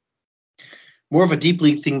offseason. More of a deep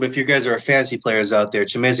league thing, but if you guys are fantasy players out there,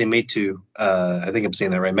 Chimezie Metu, I think I'm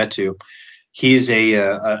saying that right, Metu, he's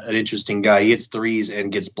an interesting guy. He hits threes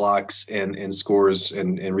and gets blocks and scores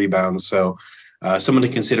and rebounds. So someone to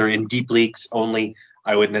consider in deep leagues only.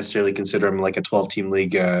 I wouldn't necessarily consider him like a 12-team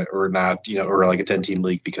league or not, or like a 10-team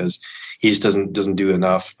league because he just doesn't do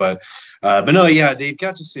enough. But no, yeah, they've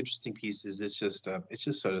got just interesting pieces. It's just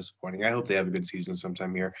so disappointing. I hope they have a good season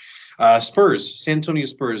sometime here. Spurs, San Antonio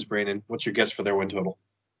Spurs, Brandon, what's your guess for their win total?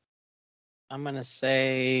 I'm going to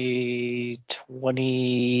say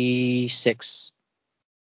 26.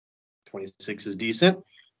 26 is decent.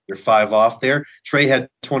 You're 5 off there. Trey had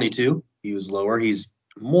 22. He was lower. He's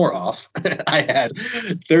more off. I had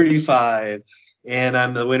 35. And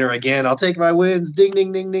I'm the winner again. I'll take my wins. Ding,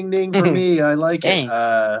 ding, ding, ding, ding for me. I like it.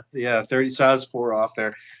 Yeah, 30. So I was 4 off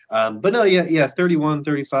there. But no, yeah, 31,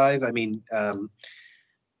 35. I mean,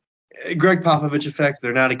 Greg Popovich effect.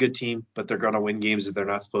 They're not a good team, but they're going to win games that they're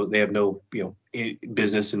not supposed. They have no,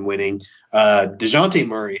 business in winning. DeJounte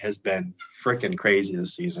Murray has been freaking crazy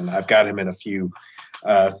this season. I've got him in a few,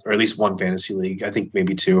 or at least one fantasy league. I think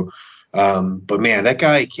maybe 2. But man, that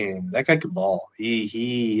guy can ball.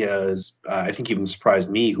 He has, I think, even surprised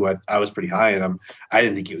me, who I was pretty high on him. I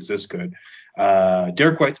didn't think he was this good.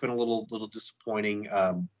 Derek White's been a little disappointing.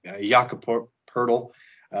 Jakob Poeltl,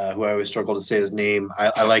 who I always struggle to say his name.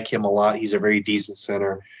 I like him a lot. He's a very decent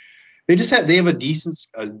center. They have a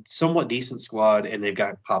somewhat decent squad, and they've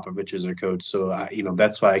got Popovich as their coach. So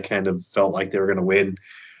that's why I kind of felt like they were going to win.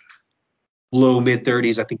 Low mid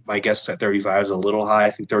 30s. I think my guess at 35 is a little high.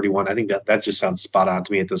 I think 31. I think that just sounds spot on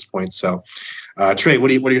to me at this point. So, Trey,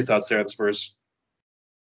 what are your thoughts there on the Spurs?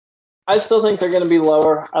 I still think they're going to be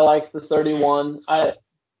lower. I like the 31.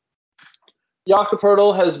 Jakob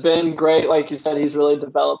Poeltl has been great. Like you said, he's really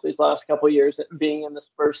developed these last couple of years being in the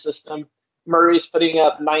Spurs system. Murray's putting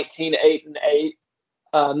up 19, 8, and 8.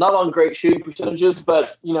 Not on great shooting percentages,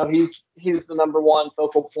 but he's the number one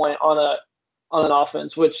focal point on an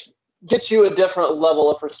offense, which gets you a different level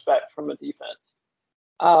of respect from a defense.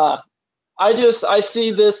 I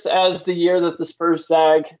see this as the year that the Spurs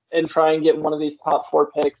sag and try and get one of these top 4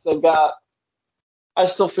 picks. I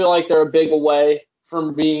still feel like they're a big away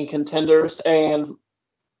from being contenders, and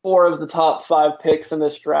 4 of the top 5 picks in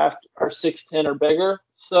this draft are 6'10" or bigger.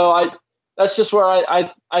 So that's just where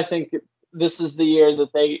I think this is the year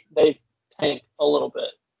that they tank a little bit.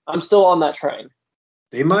 I'm still on that train.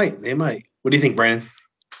 They might. What do you think, Brandon?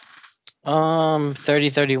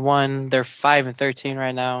 30-31. They're 5-13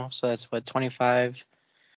 right now, so that's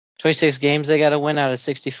 26 games they got to win out of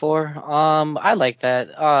 64. I like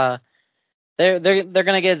that. They're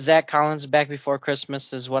gonna get Zach Collins back before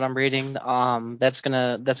Christmas, is what I'm reading. That's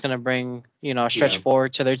gonna bring a stretch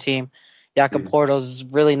forward to their team. Jakob Poeltl's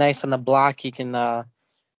really nice on the block. He can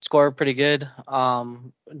score pretty good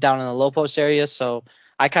down in the low post area. So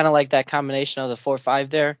I kind of like that combination of the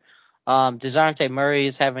 4-5 there. DeJounte Murray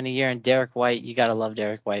is having a year, and Derek White, you gotta love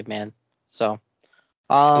Derek White, man. So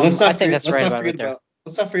I think that's right about there.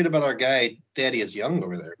 Let's not forget about our guy Thaddeus Young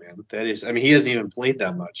over there, man. Thaddeus, I mean, he hasn't even played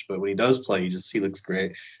that much, but when he does play, he looks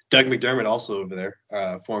great. Doug McDermott also over there,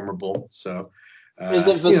 former Bull. So is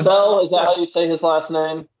it Vassell? Is that how you say his last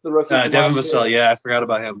name? The rookie. Devin Vassell. Yeah, I forgot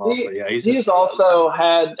about him also. He's also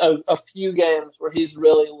had a few games where he's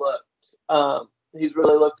really looked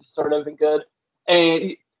assertive and good.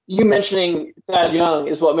 And you mentioning Thad Young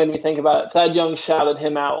is what made me think about it. Thad Young shouted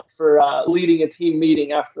him out for leading a team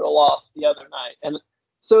meeting after a loss the other night. And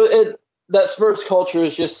so that Spurs culture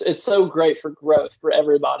is it's so great for growth for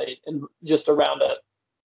everybody and just around it.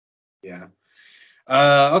 Yeah.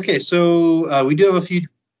 Okay, so we do have a few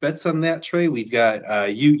bets on that, Trey. We've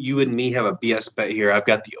got you and me have a BS bet here. I've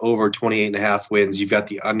got the over 28.5 wins. You've got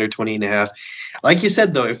the under 28.5. Like you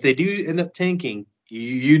said, though, if they do end up tanking,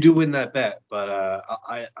 you do win that bet. But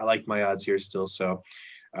I like my odds here still. So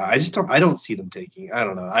I don't see them taking. I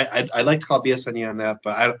don't know. I'd like to call BS on you on that,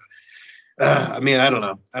 but I don't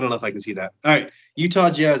know. I don't know if I can see that. All right, Utah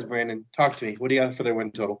Jazz, Brandon, talk to me. What do you got for their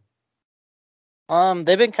win total?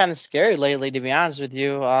 They've been kind of scary lately, to be honest with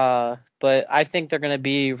you. But I think they're going to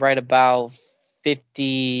be right about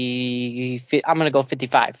 50. I'm going to go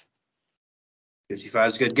 55. 55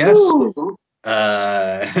 is a good guess.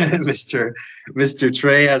 Mr.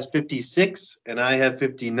 Trey has 56, and I have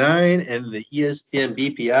 59, and the ESPN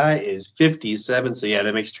BPI is 57. So yeah,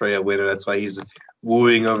 that makes Trey a winner. That's why he's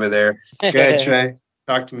wooing over there. Go ahead, Trey.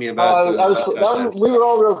 Talk to me about. We were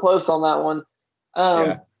all real close on that one.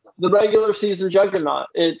 The regular season juggernaut.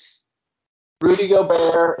 It's Rudy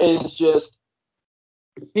Gobert he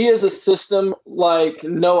is a system like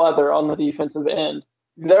no other on the defensive end.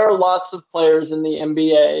 There are lots of players in the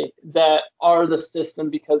NBA that are the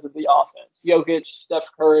system because of the offense. Jokic, Steph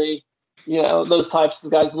Curry, those types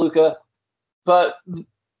of guys, Luka. But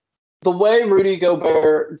the way Rudy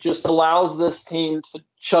Gobert just allows this team to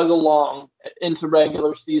chug along into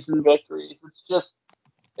regular season victories,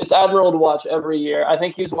 it's admirable to watch every year. I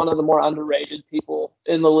think he's one of the more underrated people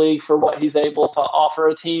in the league for what he's able to offer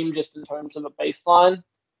a team just in terms of a baseline.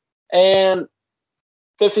 And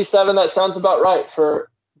 57, that sounds about right for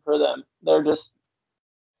them. They're going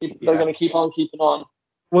to keep on keeping on.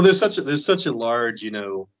 Well, there's such a large,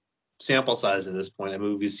 sample size at this point. I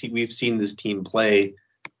mean, we've seen this team play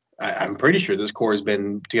I'm pretty sure this core has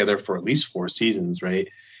been together for at least 4 seasons, right?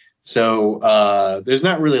 So there's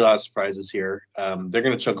not really a lot of surprises here. They're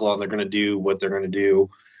going to chuckle along. They're going to do what they're going to do.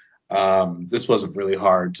 This wasn't really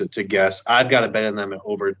hard to guess. I've got to bet on them at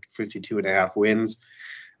over 52.5 wins.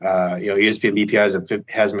 ESPN BPI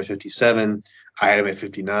has them at 57. I had them at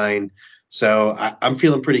 59. So I'm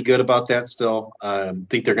feeling pretty good about that still.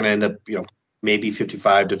 Think they're going to end up, maybe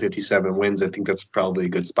 55 to 57 wins. I think that's probably a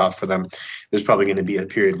good spot for them. There's probably going to be a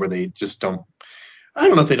period where they just don't. I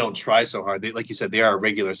don't know if they don't try so hard. Like you said, they are a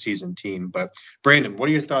regular season team. But Brandon, what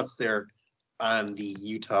are your thoughts there on the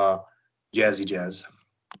Utah Jazzy Jazz?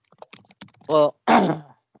 Well,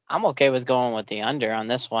 I'm okay with going with the under on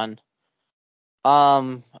this one.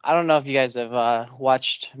 I don't know if you guys have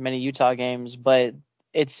watched many Utah games, but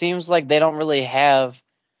it seems like they don't really have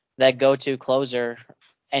that go-to closer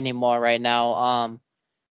anymore right now.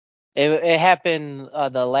 It happened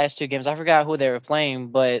the last 2 games. I forgot who they were playing,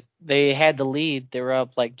 but they had the lead. They were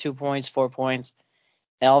up like 2 points, 4 points,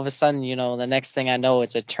 and all of a sudden, the next thing I know,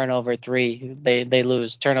 it's a turnover 3. They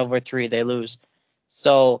lose. Turnover 3, they lose.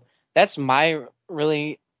 So that's my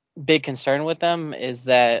really big concern with them is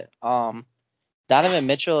that Donovan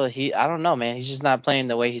Mitchell, I don't know, man. He's just not playing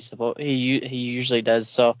the way he usually does.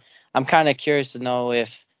 So I'm kind of curious to know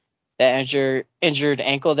if that injured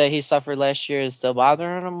ankle that he suffered last year is still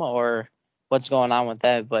bothering him or what's going on with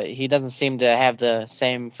that. But he doesn't seem to have the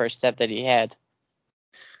same first step that he had.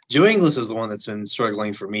 Joe Ingles is the one that's been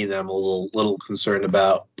struggling for me that I'm a little concerned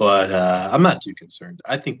about, but I'm not too concerned.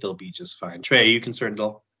 I think they'll be just fine. Trey, are you concerned at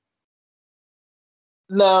all?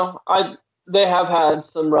 No, they have had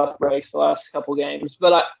some rough breaks the last couple games,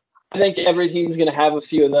 but I think every team's going to have a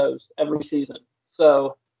few of those every season.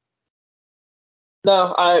 So,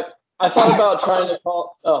 no, I thought about trying to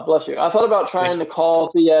call. Oh, bless you. I thought about trying to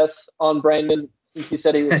call BS on Brandon since he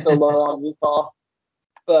said he was so low on Utah,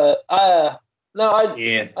 but I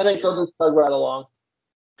think they'll just tug right along.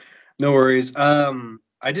 No worries.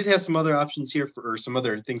 I did have some other options here or some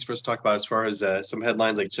other things for us to talk about as far as some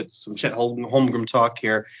headlines, like some Chet Holmgren talk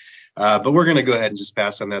here. But we're going to go ahead and just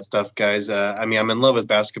pass on that stuff, guys. I'm in love with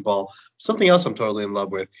basketball. Something else I'm totally in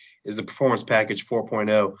love with is the Performance Package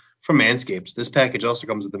 4.0 from Manscaped. This package also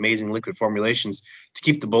comes with amazing liquid formulations to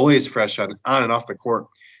keep the boys fresh on and off the court.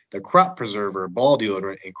 The Crop Preserver Ball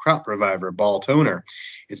Deodorant and Crop Reviver Ball Toner.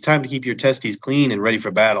 It's time to keep your testes clean and ready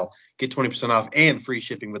for battle. Get 20% off and free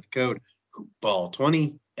shipping with the code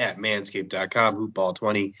HoopBall20 at manscaped.com.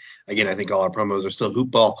 HoopBall20. Again, I think all our promos are still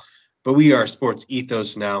HoopBall, but we are Sports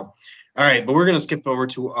Ethos now. All right, but we're going to skip over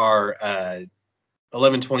to our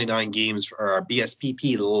 11:29 games for our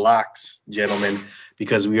BSPP locks, gentlemen,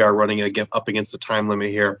 because we are running up against the time limit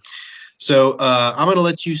here. So I'm going to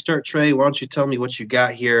let you start, Trey. Why don't you tell me what you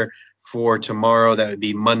got here for tomorrow? That would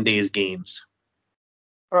be Monday's games.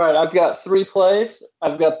 All right, I've got 3 plays.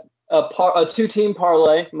 I've got a 2-team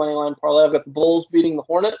parlay, moneyline parlay. I've got the Bulls beating the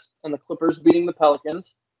Hornets and the Clippers beating the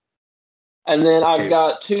Pelicans. And then I've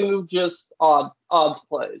got 2 just odds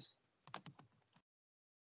plays.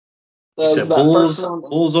 So you said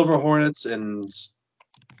Bulls over Hornets and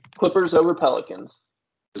Clippers over Pelicans.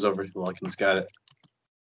 Clippers over Pelicans, got it.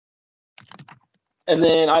 And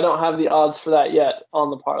then I don't have the odds for that yet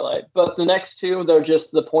on the parlay. But the next 2, they're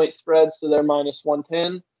just the point spread, so they're minus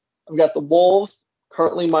 110. I've got the Wolves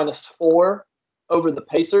currently minus 4 over the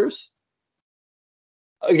Pacers.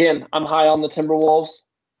 Again, I'm high on the Timberwolves.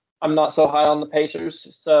 I'm not so high on the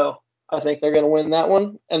Pacers, so I think they're going to win that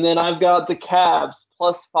one. And then I've got the Cavs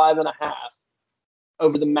plus 5.5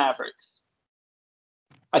 over the Mavericks.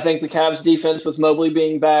 I think the Cavs defense with Mobley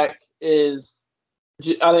being back I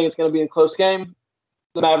think it's going to be a close game.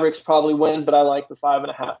 The Mavericks probably win, but I like the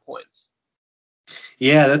 5.5 points.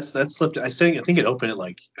 Yeah, that's slipped. I think it opened at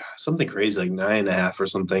like something crazy, like 9.5 or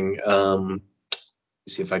something.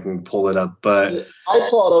 See if I can pull it up. But I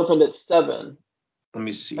saw it opened at 7. Let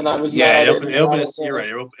me see. And I was it opened at you're right.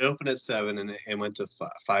 It opened at 7 and it went to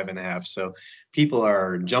 5.5. So people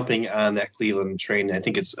are jumping on that Cleveland train. I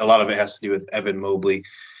think a lot of it has to do with Evan Mobley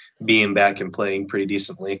being back and playing pretty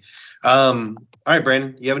decently. All right,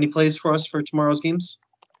 Brandon, you have any plays for us for tomorrow's games?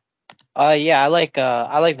 Yeah, I like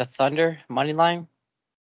the Thunder money line.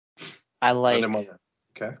 I like.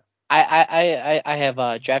 Okay. I have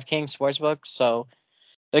DraftKings Sportsbook, so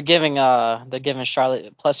they're giving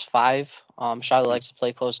Charlotte plus 5. Charlotte likes to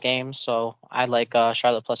play close games, so I like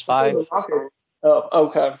Charlotte plus 5. Oh,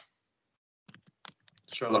 okay.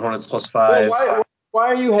 Charlotte Hornets plus 5. Well, why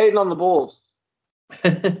are you hating on the Bulls?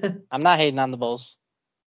 I'm not hating on the Bulls.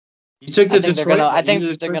 You took the Detroit. I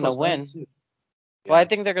think they're gonna win. Yeah. Well, I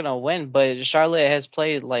think they're gonna win, but Charlotte has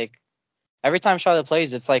played like every time Charlotte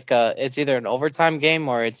plays, it's like it's either an overtime game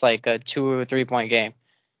or it's like a 2 or 3 point game.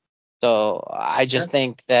 So I just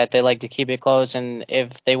think that they like to keep it close, and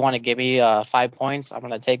if they want to give me 5 points, I'm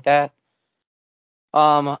gonna take that.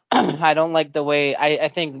 I don't like the way I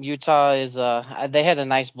think Utah is. They had a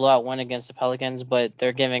nice blowout win against the Pelicans, but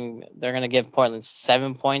they're gonna give Portland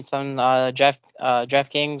 7 points on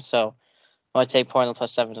DraftKings, so I'm gonna take Portland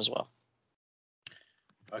plus 7 as well.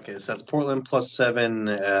 Okay, so that's Portland plus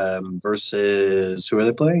 7 versus who are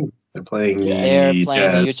they playing? They're playing They're the playing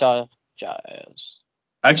Jazz. the Utah Jazz.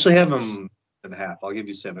 I actually have them 7.5. I'll give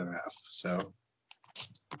you 7.5. So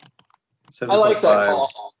 7.5. I like that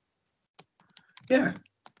call. Yeah.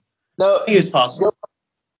 No, I think it's possible.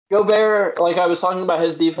 Gobert, like I was talking about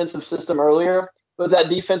his defensive system earlier, but that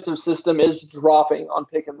defensive system is dropping on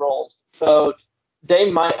pick and rolls. So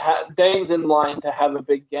Dame's in line to have a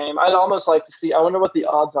big game. I'd almost like to see. I wonder what the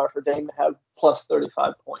odds are for Dame to have plus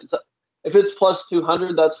 35 points. If it's plus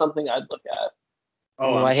 200, that's something I'd look at.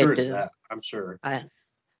 Oh, I'm sure it's that. I'm sure.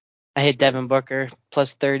 I hit Devin Booker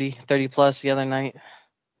plus 30 plus the other night.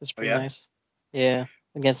 It's pretty nice. Yeah,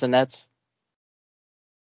 against the Nets.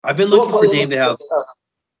 I've been looking for Dame to have.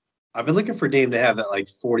 I've been looking for Dame to have that like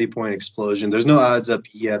 40-point explosion. There's no odds up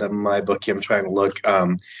yet on my bookie. I'm trying to look.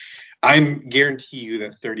 I'm guarantee you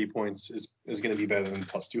that 30 points is going to be better than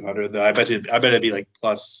plus 200. I bet it'd be like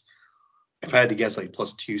plus. If I had to guess, like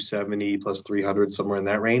plus 270, plus 300, somewhere in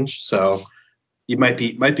that range. So you might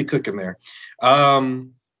be cooking there.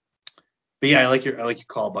 But yeah, I like your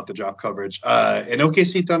call about the drop coverage. In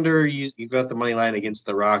OKC Thunder, you got the money line against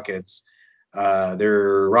the Rockets.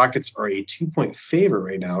 Their Rockets are a 2-point favorite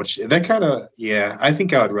right now, which that kind of I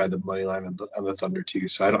think I would ride the money line on the Thunder too.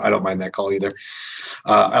 So I don't mind that call either.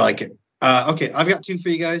 I like it. Okay, I've got 2 for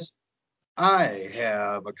you guys. I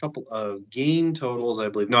have a couple of game totals, I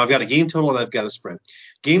believe. No, I've got a game total and I've got a spread.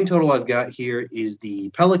 Game total I've got here is the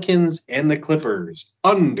Pelicans and the Clippers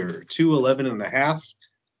under 211.5.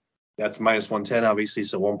 That's minus 110, obviously,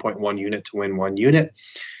 so 1.1 unit to win 1 unit.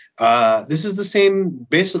 This is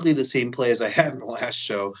basically the same play as I had in the last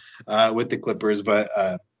show with the Clippers, but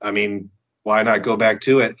I mean, why not go back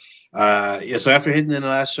to it? So after hitting in the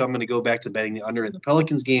last show, I'm going to go back to betting the under in the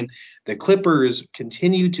Pelicans game. The Clippers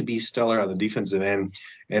continue to be stellar on the defensive end,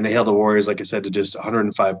 and they held the Warriors, like I said, to just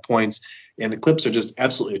 105 points. And the Clips are just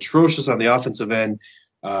absolutely atrocious on the offensive end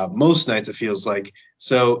most nights, it feels like.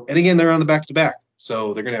 So, and again, they're on the back-to-back.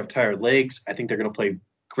 So they're going to have tired legs. I think they're going to play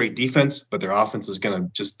great defense, but their offense is going to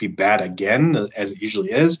just be bad again, as it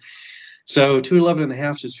usually is. So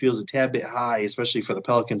 211.5 just feels a tad bit high, especially for the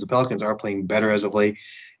Pelicans. The Pelicans are playing better as of late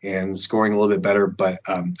and scoring a little bit better, but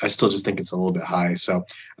I still just think it's a little bit high. So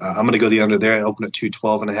I'm going to go the under there and open at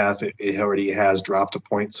 212.5. It already has dropped a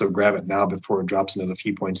point, so grab it now before it drops another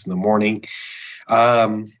few points in the morning.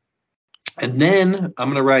 And then I'm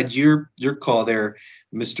going to ride your call there,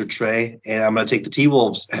 Mr. Trey, and I'm going to take the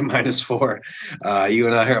T-Wolves at -4. You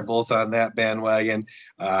and I are both on that bandwagon.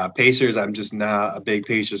 Pacers, I'm just not a big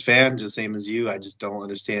Pacers fan, just same as you. I just don't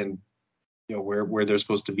understand, where they're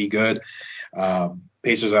supposed to be good.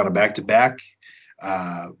 Pacers on a back-to-back.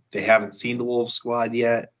 They haven't seen the Wolves squad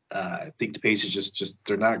yet. I think the Pacers just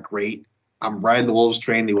they're not great. I'm riding the Wolves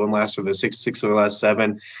train. They won last of the six of the last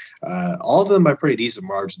 7. All of them by pretty decent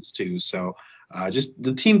margins too. So just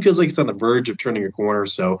the team feels like it's on the verge of turning a corner.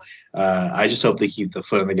 So I just hope they keep the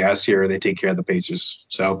foot on the gas here and they take care of the Pacers.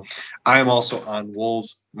 So I'm also on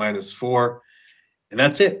Wolves -4. And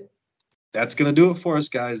that's it. That's going to do it for us,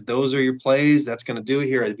 guys. Those are your plays. That's going to do it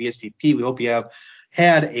here at VSPP. We hope you have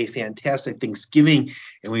had a fantastic Thanksgiving,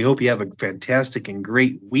 and we hope you have a fantastic and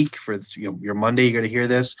great week for this, your Monday. You're going to hear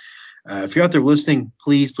this. If you're out there listening,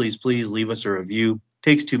 please leave us a review. It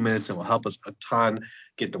takes 2 minutes and will help us a ton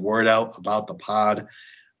get the word out about the pod.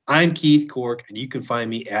 I'm Keith Cork, and you can find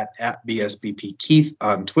me at BSBP Keith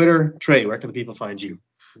on Twitter. Trey, where can the people find you?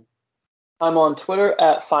 I'm on Twitter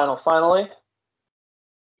at Finally.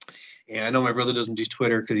 And I know my brother doesn't do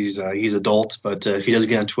Twitter because he's adult, but if he does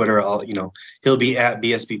get on Twitter, he'll be at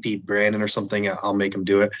BSBP Brandon or something. I'll make him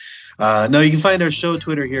do it. No, you can find our show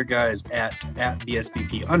Twitter here, guys, at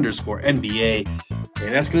BSBP_NBA.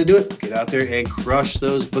 And that's going to do it. Get out there and crush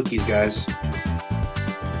those bookies, guys.